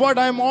 That's what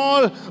I'm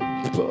all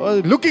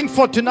looking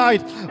for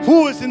tonight.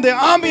 Who is in the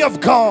army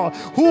of God?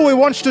 Who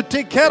wants to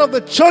take care of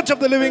the church of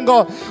the living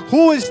God?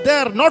 Who is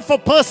there not for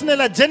personal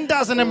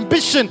agendas and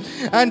ambition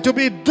and to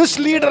be this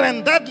leader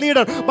and that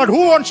leader, but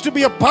who wants to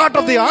be a part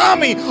of the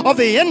army of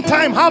the end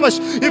time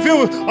harvest? If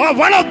you are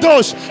one of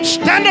those,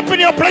 stand up in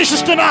your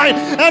places tonight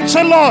and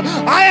say, Lord,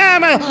 I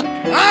am an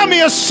army,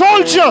 a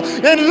soldier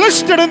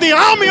enlisted in the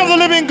army of the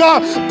living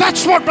God.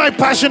 That's what my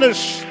passion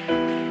is.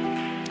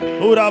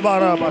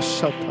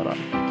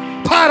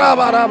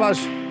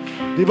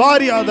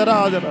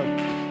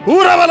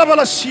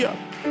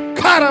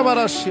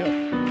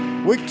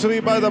 Victory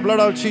by the blood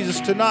of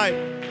Jesus tonight.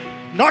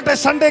 Not a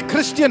Sunday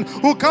Christian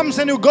who comes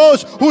and who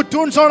goes, who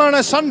tunes on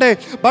a Sunday,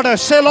 but I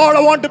say, Lord,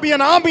 I want to be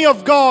an army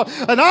of God,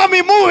 an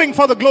army moving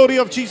for the glory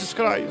of Jesus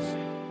Christ.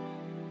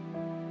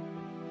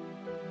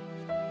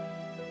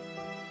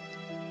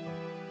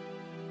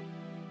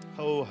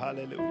 Oh,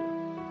 hallelujah.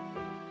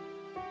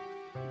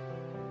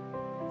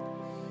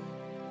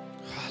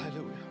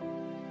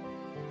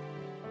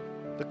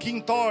 The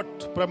king thought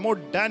to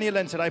promote Daniel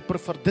and said, I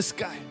prefer this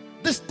guy,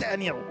 this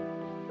Daniel.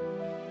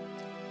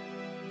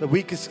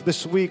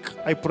 This week,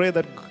 I pray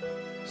that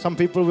some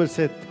people will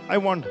say, I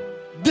want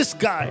this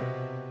guy.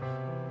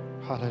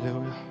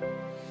 Hallelujah.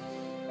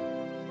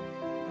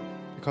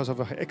 Because of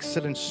an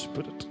excellent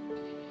spirit.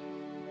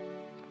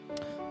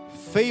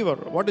 Favor.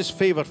 What is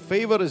favor?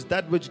 Favor is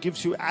that which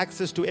gives you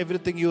access to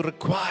everything you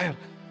require.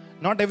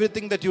 Not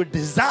everything that you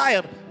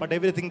desire, but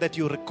everything that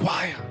you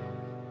require.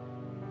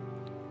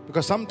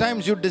 Because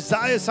sometimes you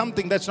desire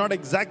something that's not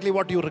exactly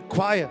what you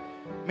require.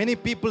 Many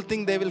people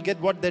think they will get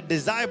what they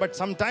desire, but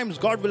sometimes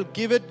God will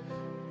give it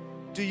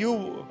to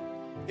you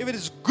if it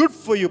is good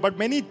for you. But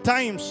many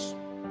times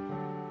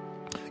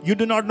you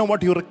do not know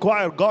what you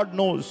require. God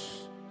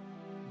knows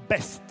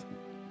best.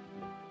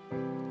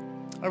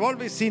 I've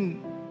always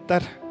seen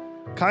that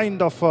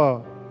kind of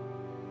a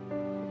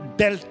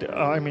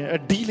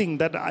dealing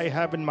that I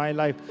have in my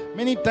life.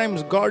 Many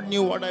times God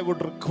knew what I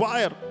would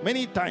require.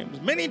 Many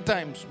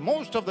times,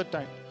 most of the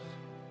time.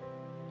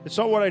 It's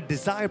not what I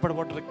desire, but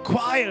what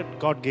required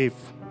God gave.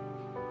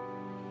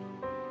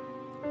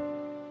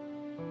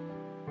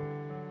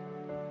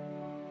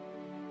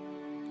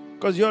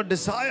 Because your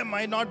desire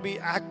might not be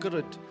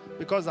accurate,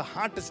 because the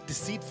heart is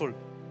deceitful.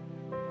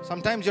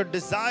 Sometimes you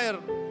desire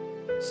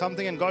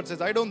something and God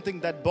says, I don't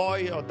think that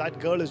boy or that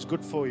girl is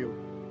good for you.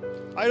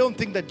 I don't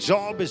think that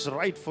job is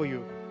right for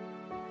you.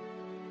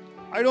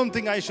 I don't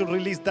think I should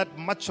release that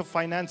much of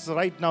finance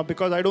right now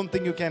because I don't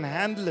think you can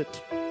handle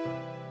it.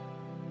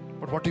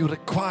 But what you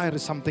require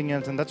is something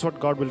else, and that's what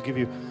God will give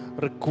you.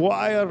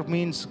 Require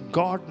means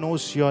God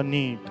knows your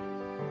need.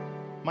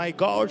 My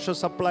God shall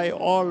supply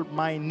all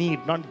my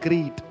need, not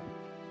greed.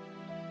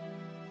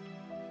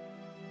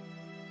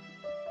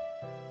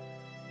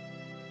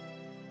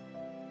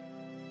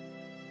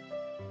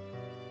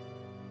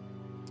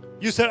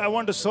 You said, I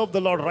want to serve the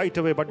Lord right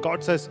away. But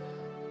God says,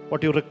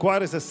 what you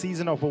require is a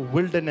season of a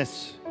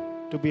wilderness,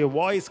 to be a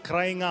voice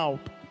crying out.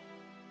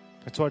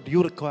 That's what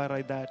you require,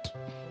 right? That.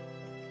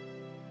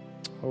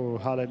 Oh,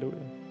 hallelujah.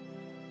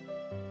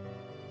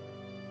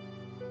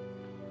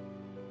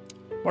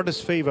 What is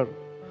favor?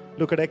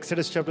 Look at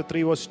Exodus chapter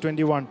 3, verse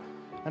 21.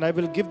 And I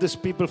will give this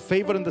people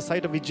favor in the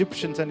sight of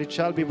Egyptians, and it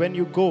shall be when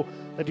you go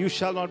that you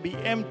shall not be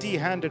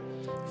empty-handed.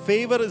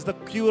 Favor is the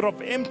cure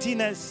of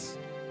emptiness.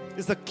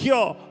 Is the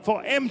cure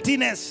for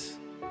emptiness.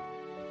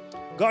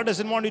 God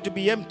doesn't want you to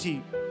be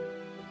empty.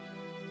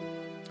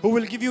 Who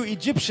will give you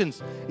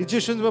Egyptians?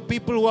 Egyptians were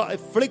people who are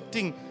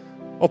afflicting,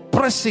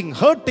 oppressing,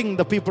 hurting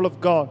the people of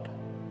God.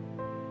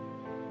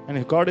 And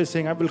if God is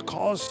saying, I will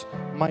cause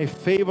my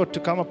favor to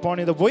come upon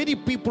you. The very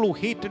people who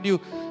hated you,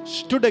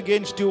 stood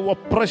against you,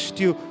 oppressed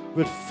you,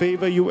 will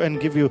favor you and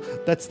give you.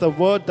 That's the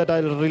word that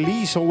I'll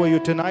release over you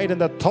tonight in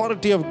the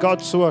authority of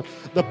God's word.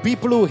 The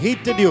people who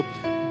hated you,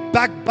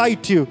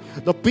 backbite you,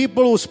 the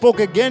people who spoke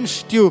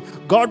against you,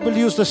 God will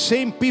use the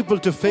same people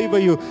to favor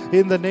you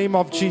in the name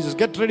of Jesus.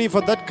 Get ready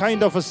for that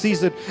kind of a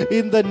season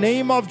in the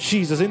name of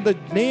Jesus, in the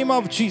name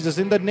of Jesus,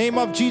 in the name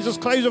of Jesus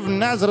Christ of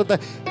Nazareth.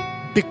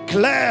 I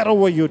declare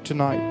over you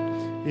tonight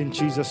in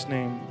Jesus'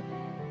 name.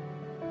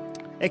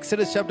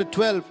 Exodus chapter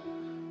 12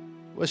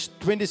 verse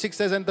 26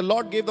 says, and the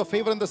Lord gave the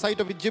favor in the sight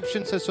of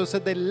Egyptians, so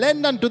said they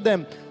lend unto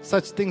them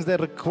such things they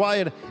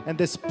required, and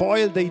they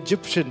spoiled the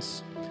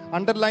Egyptians.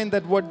 Underline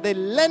that word, they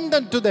lend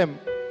unto them.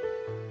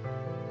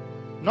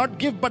 Not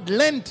give, but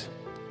lent.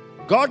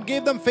 God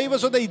gave them favor,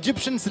 so the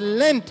Egyptians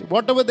lent.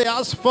 Whatever they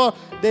asked for,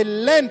 they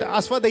lent.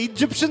 As far as the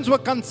Egyptians were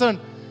concerned,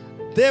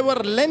 they were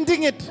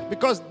lending it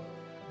because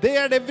they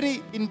had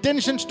every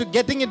intentions to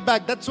getting it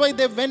back. That's why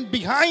they went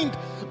behind.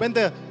 When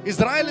the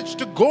Israelites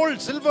took gold,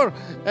 silver,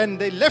 and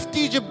they left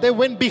Egypt, they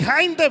went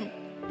behind them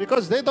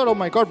because they thought, oh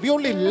my God, we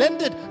only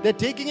lend it. They're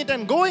taking it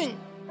and going.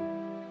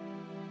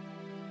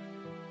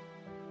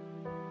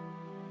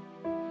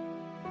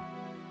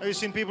 Have you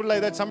seen people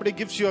like that? Somebody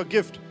gives you a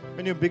gift.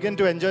 When you begin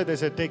to enjoy it, they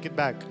say, take it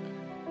back.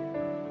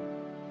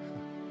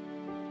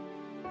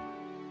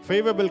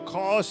 Favor will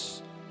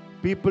cause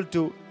people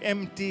to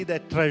empty their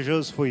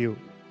treasures for you.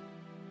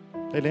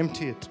 They'll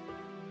empty it.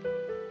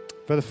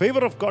 For the favor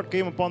of God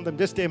came upon them,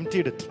 just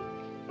emptied it.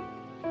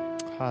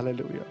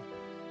 Hallelujah.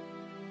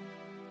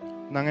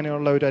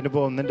 അങ്ങനെയുള്ള ഒരു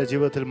അനുഭവം നിന്റെ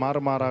ജീവിതത്തിൽ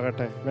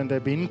മാറുമാറാകട്ടെ. When there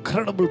be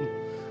incredible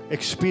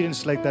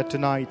experience like that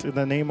tonight in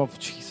the name of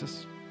Jesus.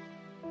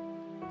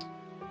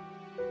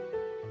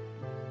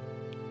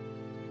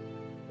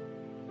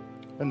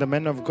 And the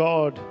men of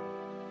God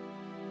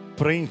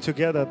praying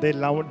together, they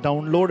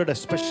downloaded a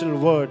special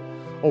word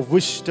of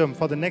wisdom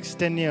for the next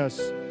 10 years.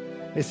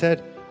 They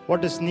said,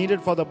 what is needed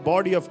for the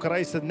body of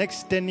Christ the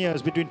next 10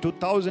 years between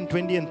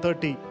 2020 and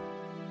 30.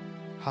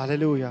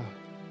 Hallelujah.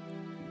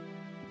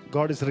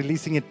 God is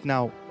releasing it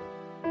now.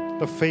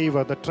 The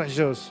favor, the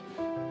treasures.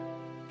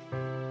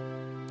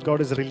 God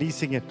is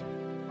releasing it.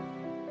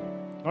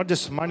 Not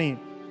just money,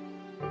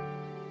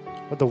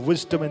 but the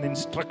wisdom and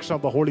instruction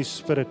of the Holy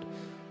Spirit.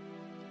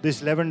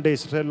 These 11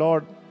 days, say,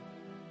 Lord,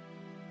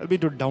 help me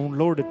to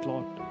download it,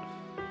 Lord,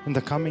 in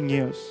the coming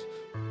years.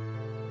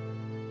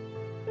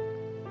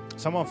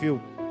 Some of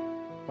you,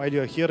 while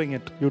you're hearing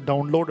it, you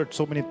downloaded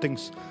so many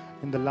things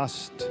in the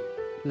last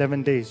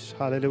 11 days.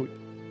 Hallelujah.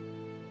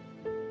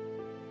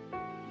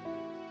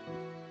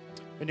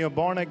 When you're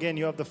born again,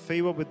 you have the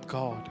favor with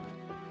God.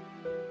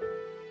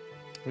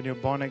 When you're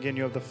born again,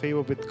 you have the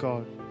favor with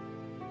God.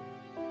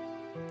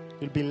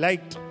 You'll be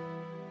liked.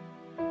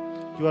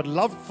 You are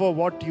loved for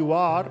what you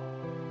are,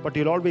 but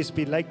you'll always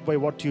be liked by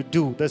what you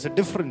do. There's a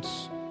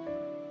difference.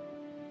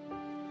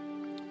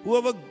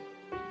 Whoever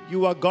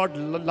you are, God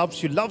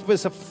loves you. Love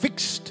is a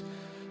fixed,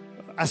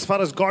 as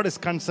far as God is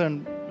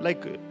concerned.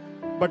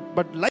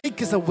 But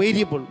like is a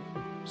variable.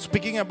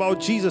 Speaking about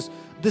Jesus,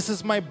 this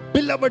is my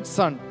beloved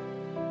Son.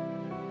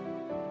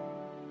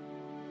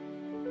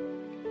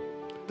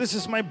 This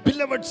is my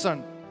beloved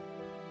Son.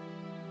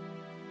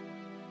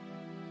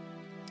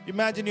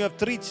 Imagine you have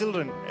 3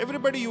 children.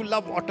 Everybody you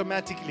love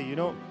automatically,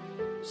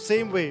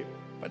 same way.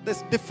 But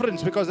there's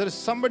difference, because there is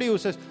somebody who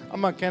says,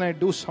 Amma, can I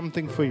do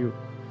something for you?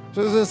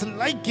 So there's a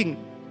liking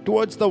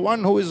towards the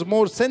one who is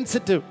more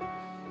sensitive.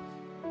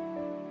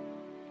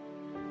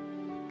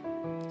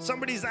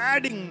 Somebody is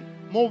adding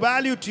more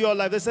value to your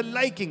life. There's a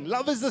liking.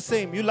 Love is the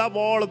same. You love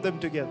all of them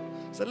together.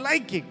 It's a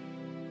liking.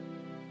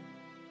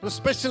 There's a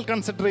special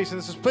consideration.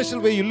 There's a special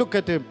way you look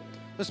at him.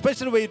 A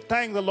special way you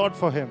thank the Lord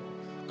for him.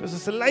 Because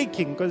it's a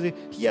liking. Because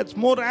he adds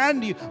more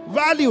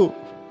value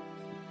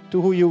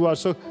to who you are.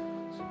 So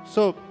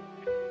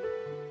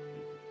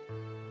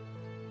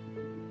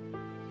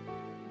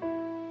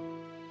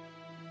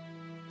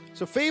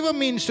favor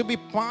means to be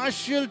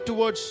partial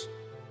towards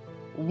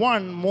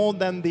one more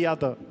than the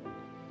other.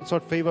 That's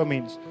what favor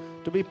means.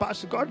 To be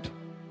partial. God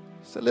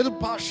is a little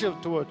partial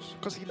towards,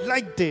 because he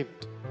liked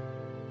David.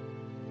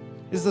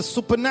 It's the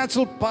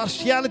supernatural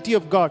partiality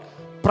of God.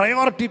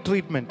 Priority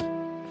treatment.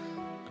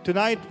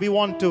 Tonight we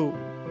want to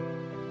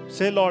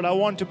say, Lord, I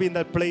want to be in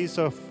that place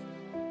of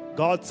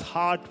God's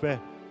heart where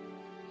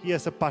he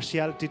has a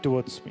partiality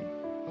towards me.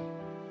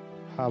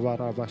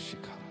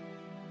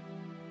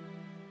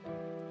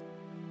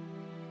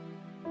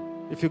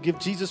 If you give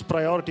Jesus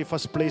priority,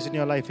 first place in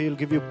your life, he will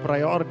give you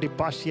priority,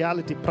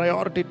 partiality,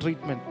 priority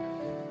treatment.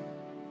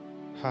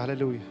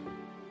 Hallelujah.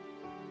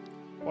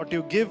 What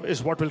you give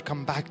is what will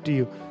come back to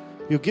you.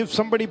 You give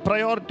somebody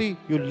priority,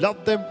 you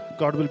love them,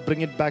 God will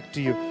bring it back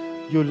to you.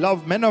 You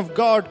love men of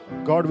God,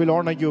 God will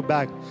honor you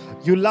back.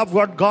 You love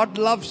what God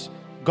loves,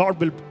 God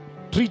will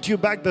treat you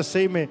back the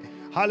same way.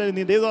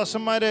 Hallelujah.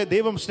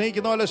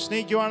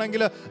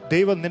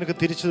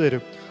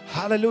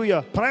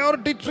 Hallelujah.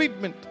 Priority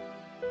treatment.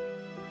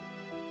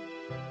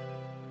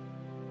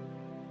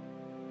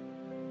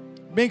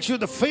 Makes you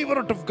the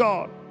favorite of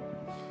God.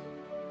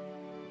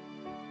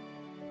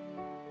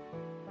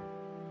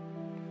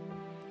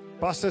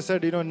 Pastor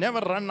said, never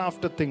run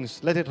after things.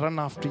 Let it run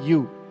after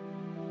you.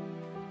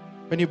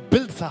 When you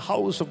build the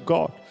house of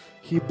God,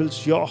 he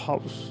builds your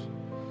house.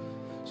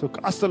 So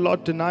ask the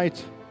Lord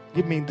tonight,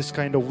 give me this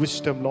kind of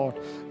wisdom, Lord.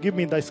 Give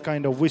me this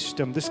kind of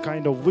wisdom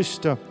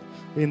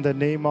in the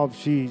name of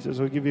Jesus.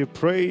 We give you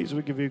praise,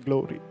 we give you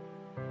glory.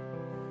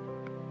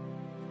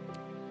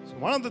 So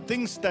one of the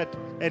things that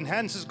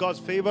enhances God's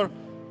favor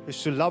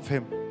is to love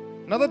him.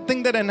 Another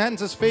thing that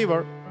enhances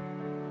favor,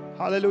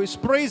 hallelujah, is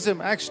praise him.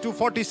 Acts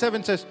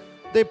 2:47 says,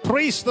 they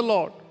praise the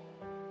Lord.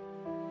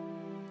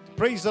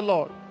 Praise the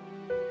Lord.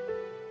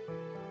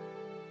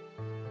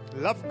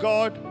 Love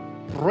God,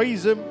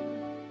 praise him.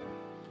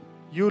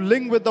 You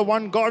link with the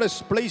one God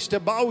has placed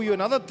above you.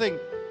 Another thing,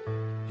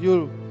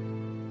 you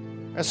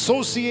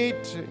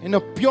associate in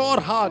a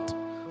pure heart,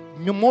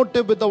 your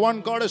motive with the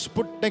one God has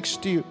put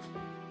next to you.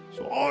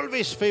 So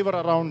always favor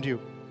around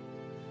you.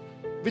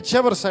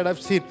 Whichever side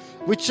I've seen,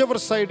 whichever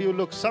side you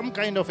look, some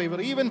kind of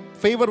favor. Even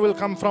favor will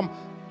come from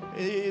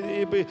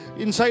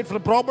inside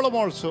from problem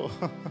also.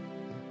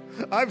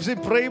 I've seen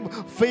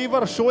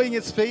favor showing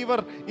its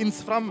favor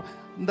from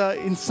the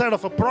inside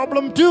of a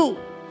problem too.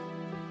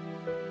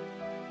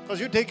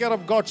 Because you take care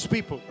of God's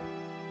people.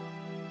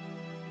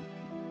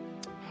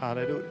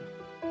 Hallelujah.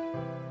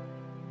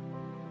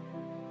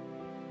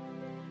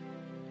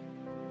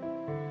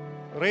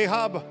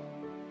 Rahab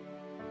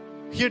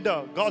hid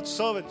God's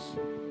servants.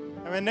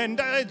 And when the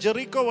entire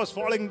Jericho was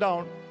falling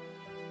down,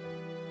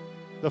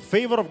 the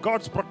favor of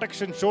God's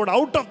protection showed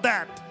out of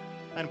that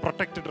and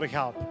protected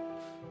Rahab.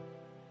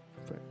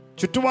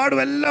 ചുറ്റുപാടും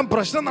എല്ലാം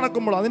പ്രശ്നം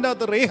നടക്കുമ്പോൾ അതിൻ്റെ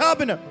അകത്ത്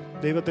റേഹാബിന്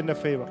ദൈവത്തിൻ്റെ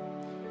favor.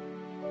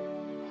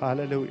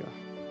 Hallelujah.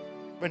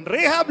 When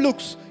Rahab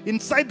looks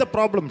inside the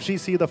problem, she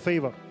sees the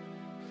favor.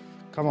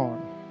 Come on.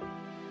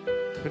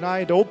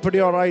 Tonight, open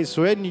your eyes.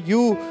 When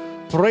you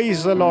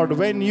praise the Lord,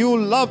 when you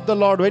love the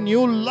Lord, when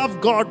you love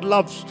God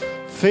loves,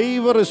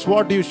 favor is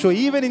what you show.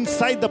 Even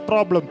inside the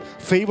problem,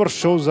 favor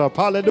shows up.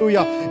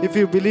 Hallelujah. If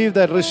you believe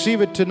that,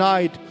 receive it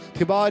tonight.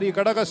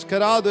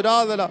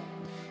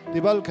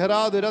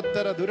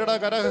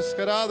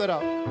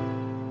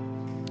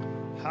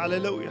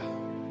 Hallelujah.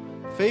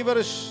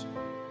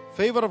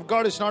 Favor of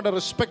God is not a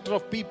respecter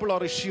of people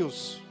or issues.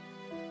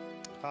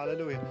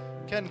 Hallelujah.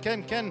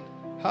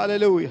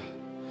 Hallelujah.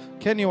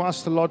 Can you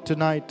ask the Lord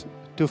tonight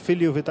to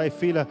fill you with, I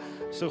feel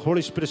so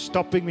Holy Spirit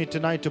stopping me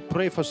tonight to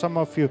pray for some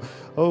of you.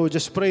 Oh,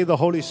 just pray the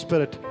Holy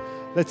Spirit.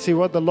 Let's see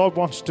what the Lord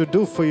wants to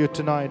do for you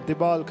tonight.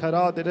 Dibal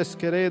khara deres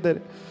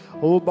kereder.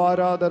 O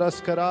bara daras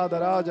kara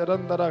dara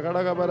jarandara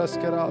gadaga baras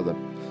kara.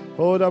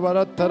 O da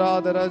barat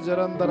tara dara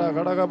jarandara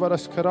gadaga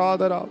baras kara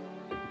dara.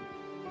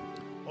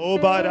 O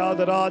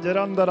Baradara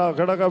Jarandara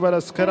Gadagabara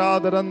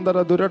Skaradara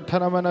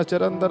Durathanamana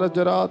Charandara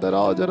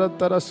Jaradara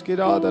Jaratara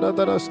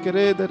Skiradara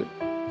Skiredere.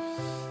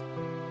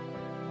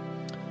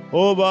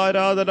 O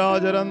Baradara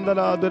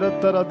Jarandara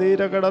Duratara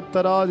Dira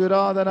Gadatara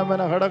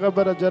Juradanamana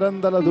Gadagabara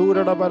Jarandala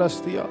Durada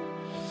Barastia.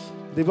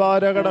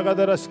 Divara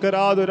Gadagadara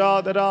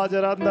Skaradura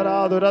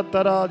Jarandara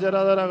Duratara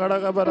Jaradara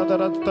Gadagabara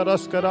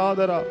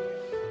Taraskaradara.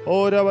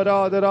 O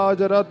Ravadara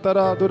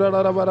Jaratara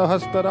Durada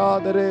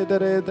Barahastara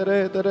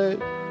Dere.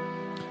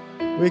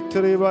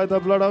 Victory by the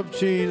blood of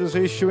Jesus.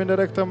 Yeshuviന്റെ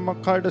രക്തം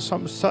മക്കളുടെ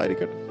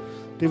സംസാരിക്കട്ടെ.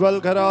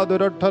 Divalgara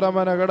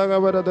Duratharamana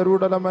Gadagavara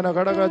Darudalamana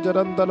Gadaga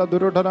Jarandala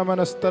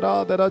Durutaramana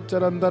Staradara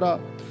Jarandara.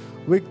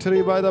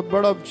 Victory by the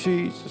blood of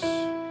Jesus.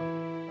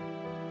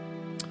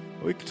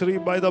 Victory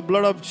by the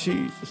blood of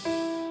Jesus.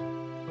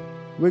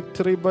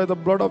 Victory by the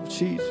blood of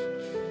Jesus.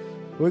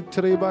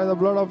 Victory by the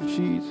blood of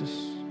Jesus.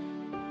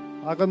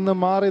 അകന്ന്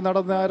മാറി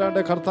നടന്ന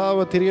ആരാന്റെ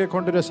കർത്താവ് തിരികെ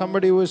കൊണ്ടുവരും.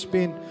 Somebody who has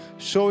been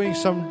showing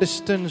some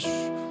distance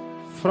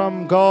from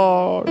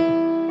God,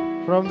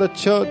 from the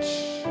church,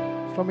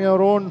 from your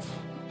own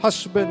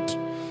husband,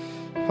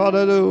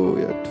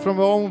 hallelujah, from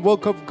your own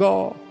work of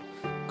God.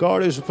 God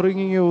is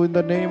bringing you in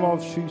the name of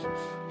Jesus.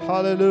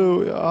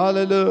 Hallelujah,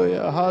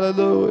 hallelujah,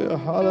 hallelujah,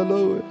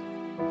 hallelujah.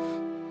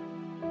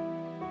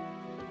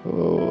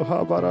 Oh,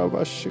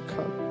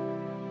 Habarabashika.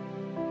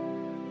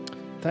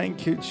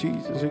 Thank you,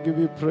 Jesus. We give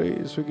you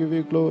praise. We give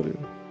you glory.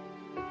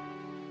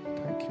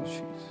 Thank you,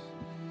 Jesus.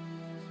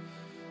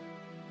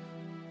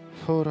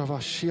 Ora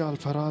vashial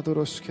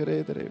paradoros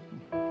keredere.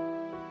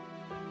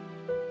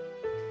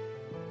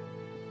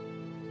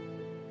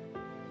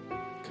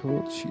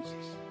 Cool,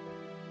 Jesus.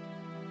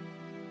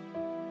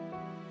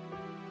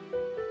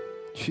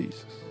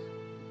 Jesus.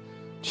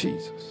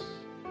 Jesus.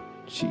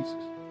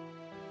 Jesus.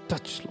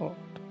 Touch,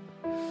 Lord.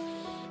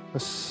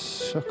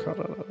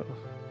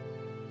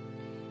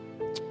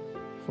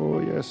 Oh,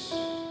 yes.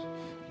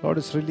 Lord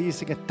is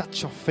releasing a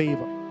touch of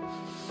favor.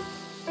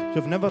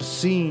 You've never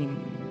seen,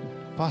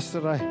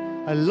 Pastor,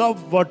 I love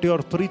what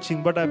you're preaching,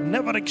 but I've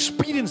never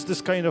experienced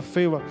this kind of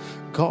favor.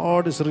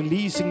 God is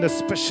releasing the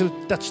special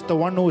touch. The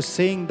one who is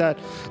saying that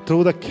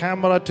through the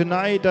camera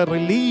tonight are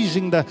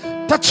releasing the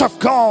touch of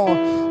God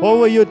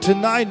over you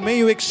tonight. May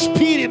you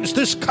experience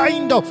this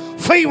kind of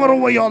favor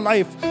over your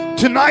life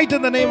tonight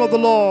in the name of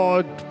the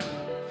Lord.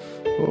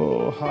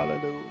 Oh,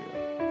 hallelujah.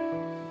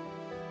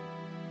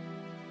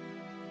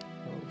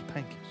 Oh,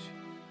 thank you.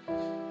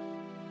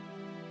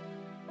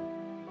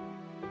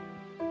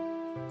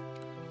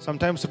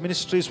 Sometimes the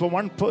ministry is for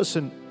one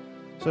person.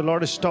 So the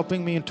Lord is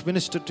stopping me to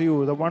minister to you.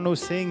 The one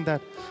who's saying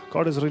that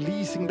God is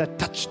releasing that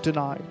touch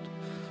tonight.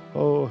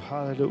 Oh,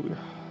 hallelujah.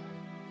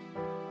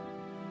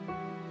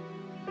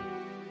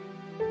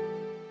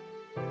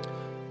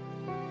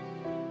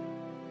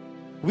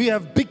 We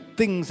have big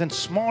things and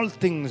small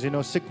things,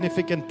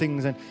 significant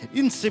things and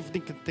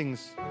insignificant things.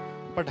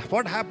 But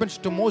what happens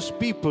to most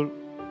people?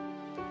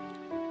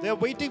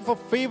 They're waiting for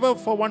favor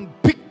for one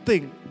big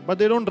thing, but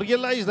they don't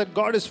realize that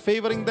God is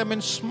favoring them in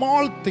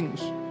small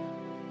things.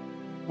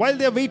 While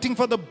they're waiting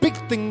for the big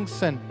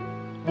things and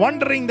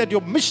wondering that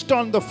you've missed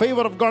on the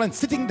favor of God and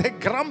sitting there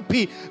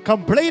grumpy,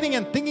 complaining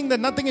and thinking that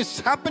nothing is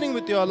happening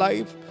with your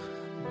life,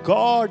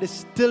 God is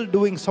still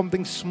doing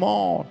something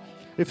small.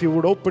 If you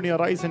would open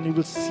your eyes and you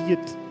will see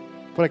it.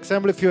 For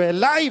example, if you're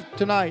alive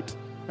tonight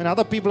and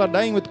other people are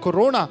dying with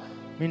corona,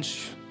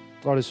 means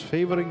God is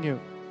favoring you.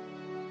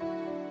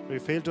 We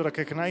fail to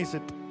recognize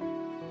it.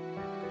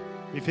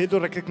 We fail to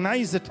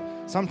recognize it.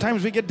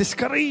 Sometimes we get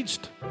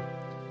discouraged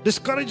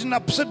and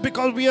upset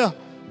because we are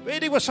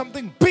waiting for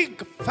something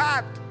big,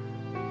 fat.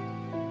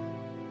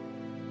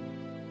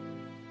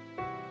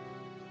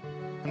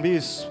 And we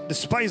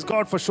despise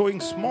God for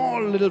showing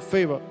small little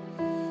favor.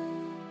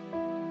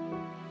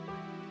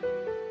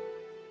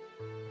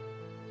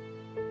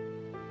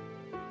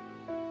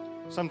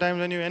 Sometimes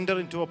when you enter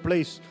into a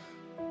place,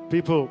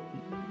 people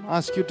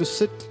ask you to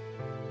sit.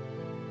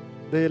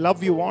 They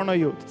love you, honor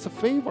you. It's a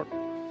favor.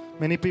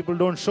 Many people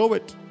don't show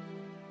it.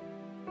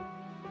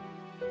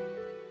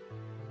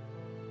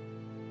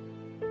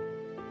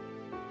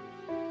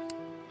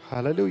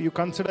 Hallelujah. You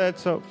consider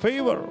it's a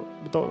favor.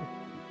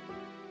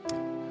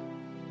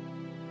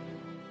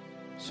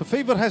 So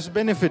favor has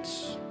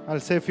benefits. I'll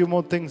say a few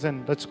more things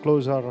and let's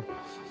close our...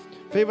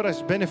 Favor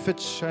has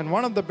benefits, and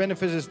one of the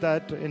benefits is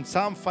that in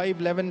Psalm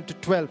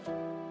 5:11-12,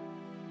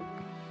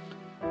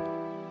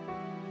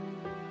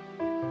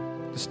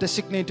 this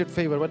designated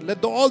favor. But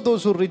let all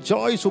those who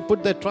rejoice, who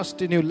put their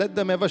trust in you, let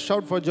them ever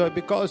shout for joy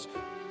because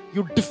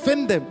you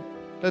defend them.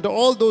 Let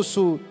all those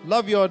who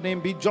love your name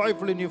be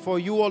joyful in you, for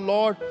you, O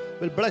Lord,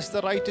 will bless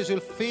the righteous. Your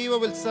favor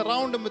will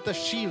surround him with a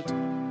shield.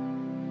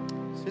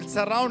 It will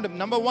surround him.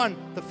 Number one,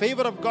 the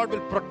favor of God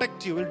will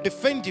protect you, will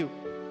defend you.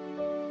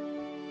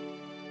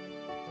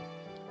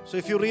 So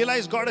if you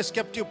realize God has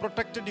kept you,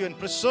 protected you and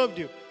preserved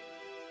you,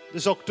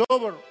 this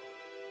October,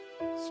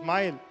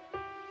 smile.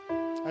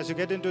 As you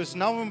get into this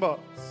November,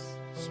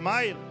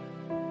 smile.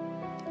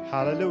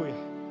 Hallelujah.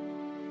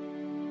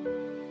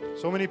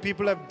 So many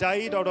people have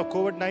died out of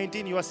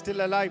COVID-19. You are still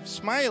alive.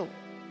 Smile.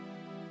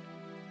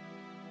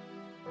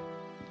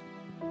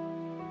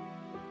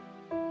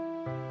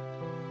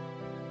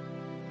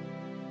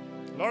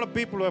 lot of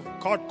people who have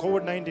caught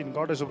COVID-19,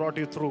 God has brought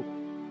you through.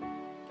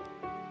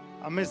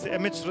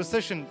 Amidst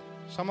recession,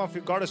 some of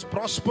you, God has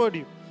prospered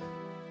you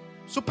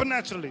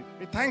supernaturally.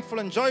 Be thankful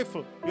and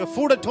joyful. You have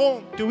food at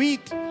home to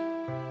eat.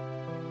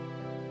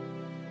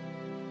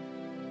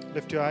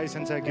 Lift your eyes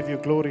and say, I give you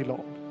glory,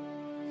 Lord.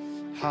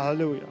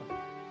 Hallelujah.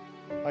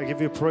 I give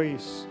you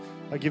praise.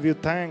 I give you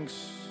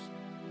thanks.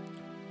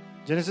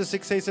 Genesis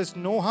 6 says,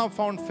 Noah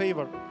found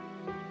favor.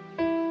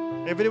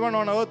 Everyone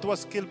on earth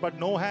was killed, but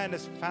Noah and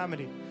his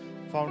family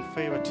found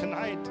favor.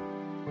 Tonight,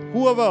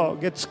 whoever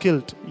gets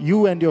killed,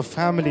 you and your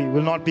family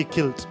will not be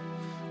killed,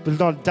 will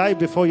not die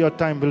before your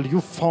time. Will you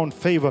found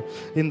favor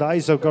in the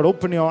eyes of God?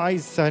 Open your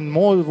eyes and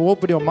more,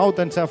 open your mouth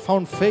and say, I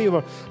found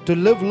favor to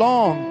live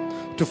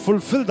long, to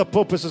fulfill the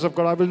purposes of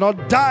God. I will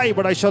not die,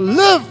 but I shall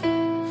live.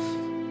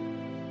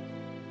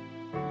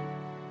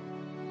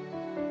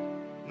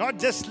 Not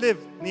just live.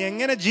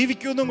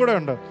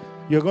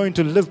 You're going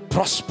to live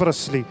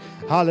prosperously.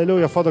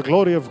 Hallelujah. For the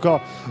glory of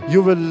God.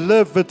 You will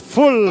live with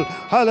full.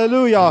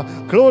 Hallelujah.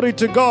 Glory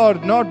to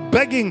God. Not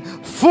begging.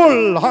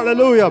 Full.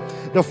 Hallelujah.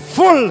 The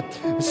full.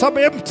 Some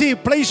empty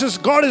places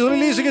God is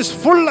releasing His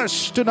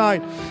fullness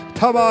tonight.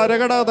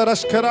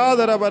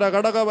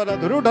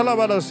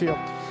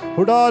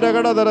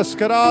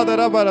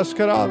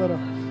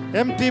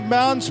 Empty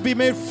mans be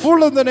made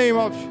full in the name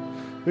of Jesus.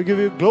 We give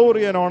you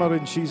glory and honor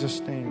in Jesus'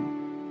 name.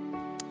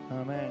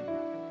 Amen.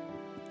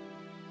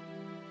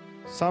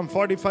 Psalm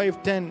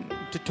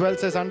 45:10-12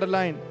 says,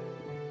 underline.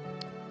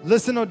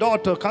 Listen, O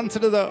daughter,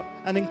 consider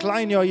and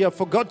incline your ear.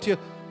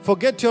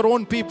 Forget your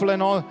own people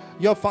and all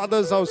your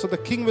father's house. So the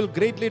king will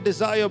greatly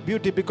desire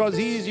beauty because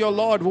he is your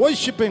Lord.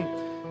 Worship him.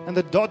 And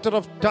the daughter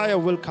of Tyre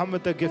will come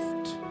with a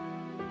gift.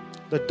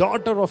 The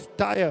daughter of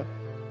Tyre,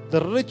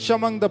 the rich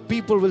among the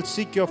people will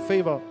seek your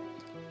favor.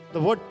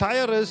 The word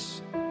Tyre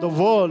is the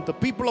world. The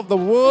people of the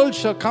world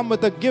shall come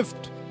with a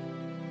gift.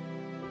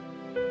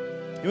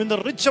 Even the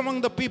rich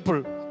among the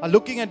people are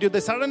looking at you.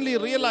 They suddenly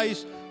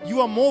realize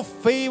you are more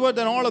favored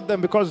than all of them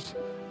because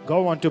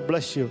God wants to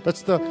bless you.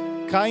 That's the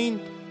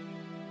kind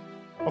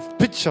of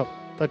picture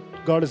that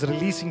God is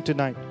releasing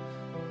tonight.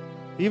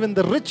 Even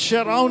the rich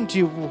around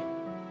you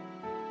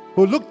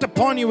who looked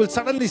upon you will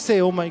suddenly say,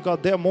 oh my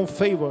God, they are more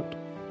favored.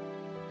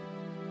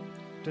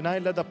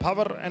 Tonight, let the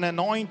power and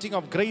anointing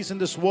of grace in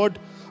this word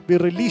be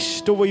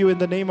released over you in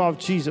the name of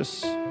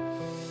Jesus.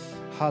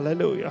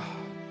 Hallelujah.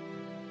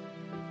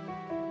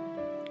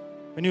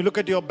 When you look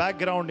at your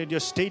background and your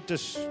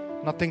status,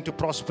 nothing to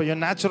prosper. Your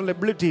natural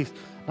abilities,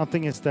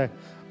 nothing is there.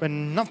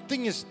 When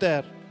nothing is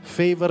there,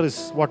 favor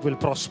is what will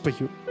prosper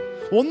you.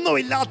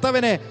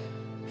 ഒന്നുമില്ലാത്തവനെ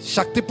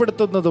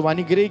ശക്തിപ്പെടുത്തുന്നതും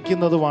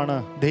അനുഗ്രഹിക്കുന്നതുമാണ്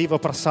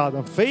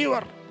ദൈവപ്രസാദം.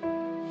 Favor.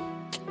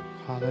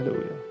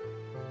 Hallelujah.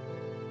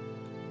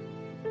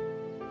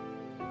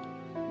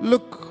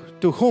 Look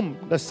to whom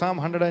the Psalm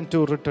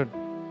 102 written.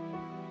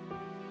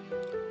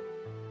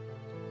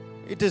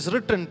 It is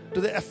written to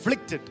the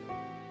afflicted.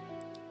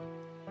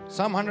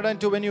 Psalm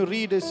 102, when you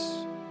read, is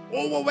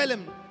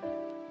overwhelmed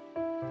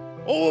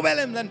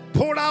and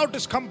poured out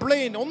his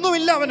complaint.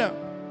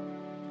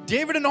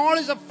 David in all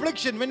his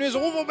affliction, when he was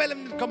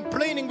overwhelmed and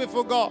complaining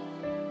before God,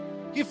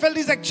 he felt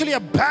he's actually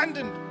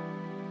abandoned.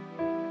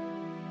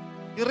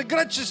 He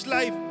regrets his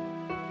life.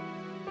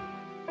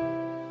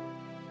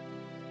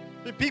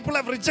 The people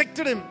have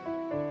rejected him.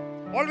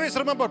 Always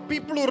remember,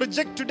 people who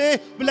reject today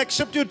will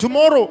accept you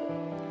tomorrow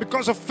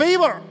because of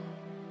favor.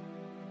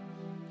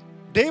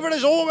 David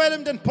is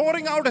overwhelmed and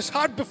pouring out his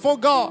heart before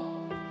God.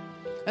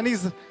 And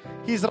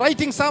he's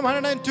writing Psalm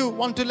 102,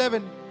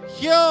 1-11.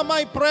 Hear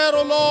my prayer,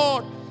 O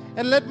Lord,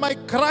 and let my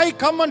cry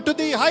come unto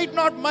thee. Hide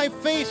not thy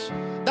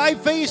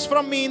face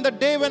from me in the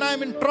day when I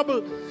am in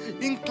trouble.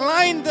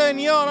 Incline thine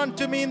ear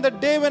unto me in the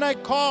day when I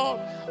call.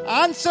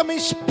 Answer me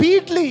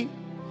speedily,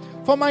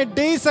 for my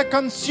days are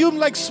consumed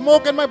like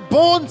smoke, and my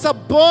bones are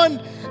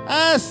burned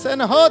as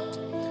an earth.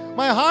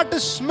 My heart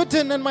is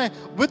smitten and my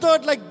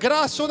withered like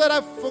grass, so that I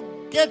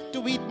forget to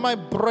eat my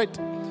bread.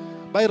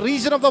 By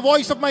reason of the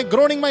voice of my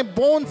groaning, my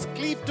bones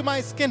cleave to my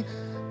skin.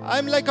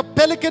 I'm like a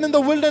pelican in the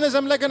wilderness.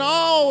 I'm like an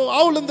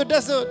owl in the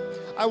desert.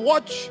 I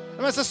watch.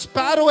 I'm as a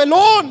sparrow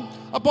alone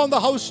upon the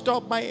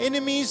housetop. My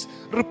enemies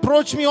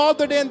reproach me all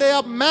the day, and they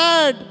are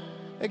mad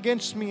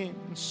against me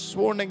and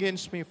sworn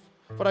against me.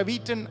 For I've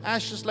eaten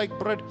ashes like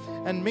bread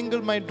and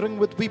mingled my drink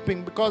with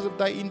weeping because of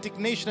thy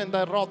indignation and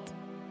thy wrath.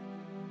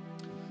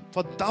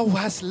 For thou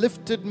hast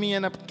lifted me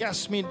and have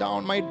cast me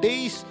down. My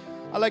days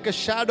are like a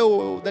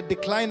shadow that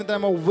declineth,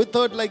 and I am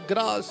withered like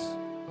grass.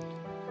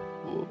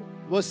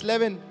 Verse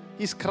 11,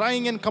 he's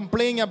crying and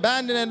complaining,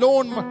 abandoned,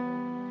 alone.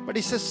 But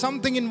he says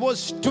something in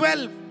verse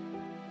 12.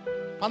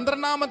 I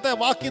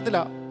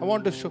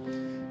want to show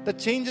that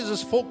changes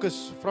his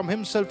focus from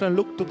himself and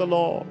look to the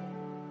Lord.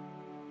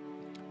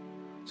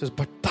 It says,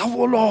 but thou,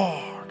 O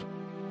Lord,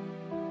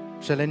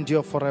 shall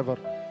endure forever,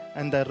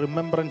 and thy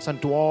remembrance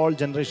unto all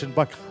generations.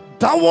 But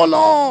thou, O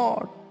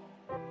Lord.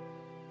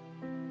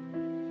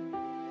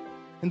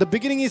 In the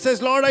beginning he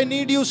says, Lord, I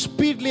need you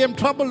speedily. I'm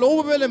troubled,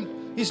 overwhelmed.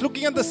 He's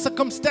looking at the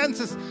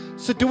circumstances,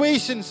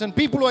 situations, and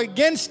people who are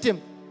against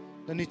him.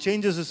 Then he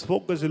changes his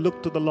focus. He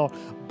looks to the Lord.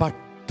 But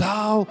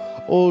thou,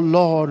 O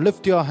Lord,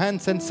 lift your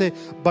hands and say,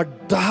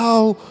 but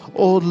thou,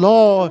 O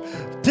Lord,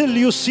 till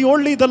you see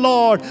only the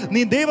Lord.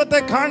 Nee devate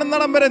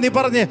കാണുന്നിടം വരെ നീ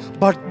പറഞ്ഞേ,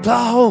 but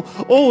thou,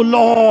 O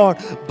Lord,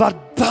 but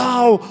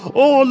thou,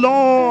 O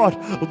Lord,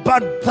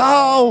 but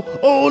thou,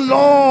 O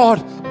Lord,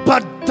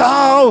 but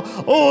thou,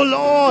 O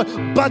Lord,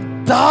 but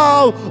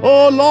thou,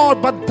 O Lord,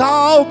 but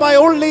thou, my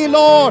only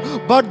Lord,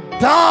 but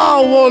thou,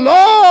 O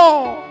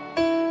Lord.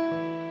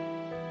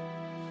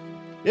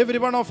 Every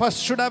one of us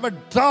should have a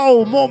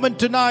thou moment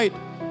tonight.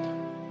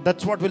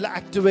 That's what will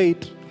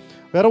activate.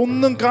 വേറെ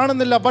ഒന്നും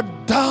കാണുന്നില്ല, but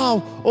thou,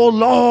 O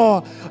Lord.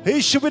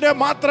 യേശുവിനെ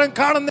മാത്രം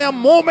കാണുന്ന ആ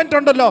moment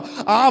ഉണ്ടല്ലോ,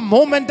 ആ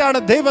moment ആണ്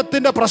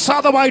ദൈവത്തിന്റെ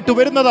പ്രസാദമായിട്ട്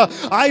വരുന്നത്.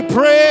 I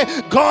pray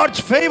God's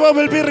favor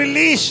will be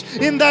released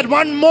in that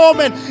one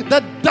moment.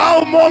 That thou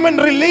moment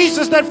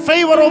releases that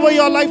favor over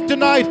your life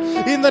tonight.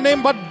 In the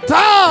name, but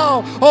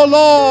thou, O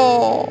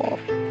Lord.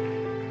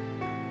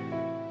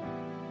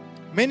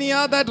 Many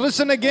are that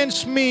risen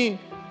against me.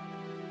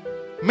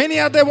 Many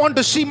are they want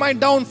to see my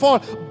downfall.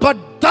 But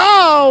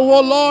thou, O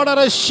Lord,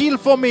 are a shield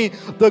for me,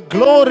 the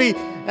glory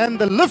and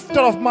the lifter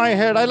of my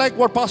head. I like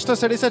what Pastor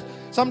said. He said,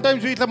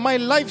 sometimes we say, my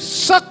life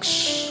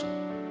sucks.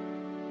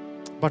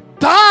 But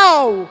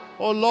thou,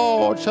 O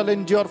Lord, shall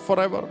endure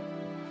forever.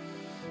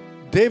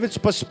 David's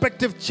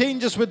perspective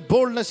changes with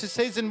boldness. He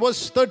says in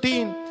verse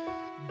 13,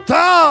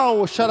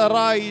 thou shall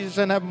arise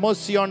and have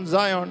mercy on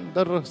Zion.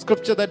 The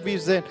scripture that we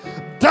said.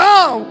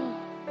 Thou,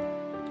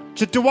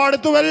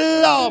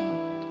 ചുറ്റുപാടത്തുമെല്ലാം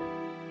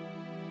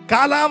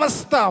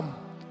കാലാവസ്ഥ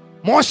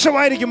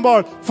മോശമായിരിക്കുമ്പോൾ,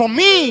 for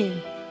me,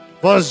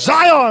 for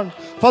Zion,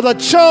 for the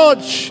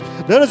church,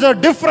 there is a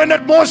different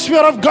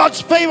atmosphere of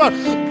God's favor.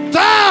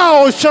 Thou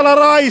shall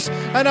arise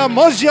and have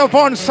mercy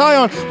upon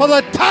Zion. For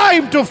the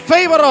time to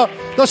favor her,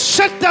 the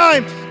set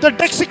time, the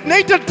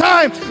designated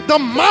time, the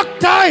marked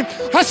time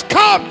has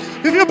come.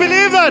 If you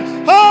believe that,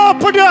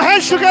 put your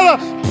hands together,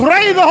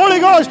 pray in the Holy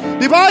Ghost.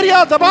 Divaria,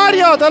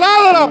 Tabaria,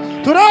 Taladara,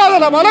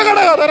 Turadara,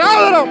 Malagada,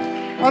 Taradara,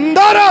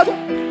 Andara,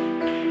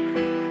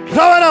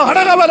 Ravana,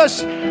 Hadagabalas,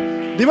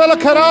 Dival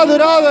Karada,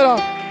 Radara,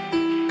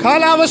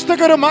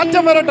 Kalavastakara,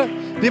 Matamarata,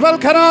 Dival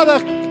Karada,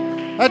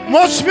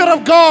 atmosphere of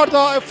God,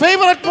 the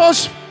favor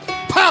atmosphere.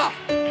 Pa!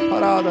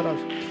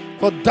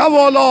 For thou,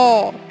 O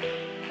Lord,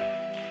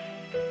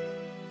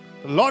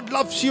 the Lord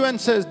loves you and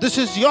says, this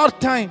is your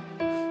time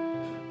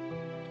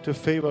to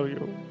favor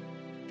you.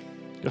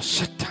 Your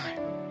set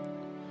time.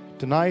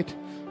 Tonight,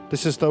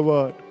 this is the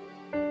word.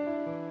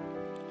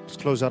 Let's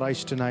close our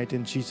eyes tonight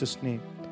in Jesus' name.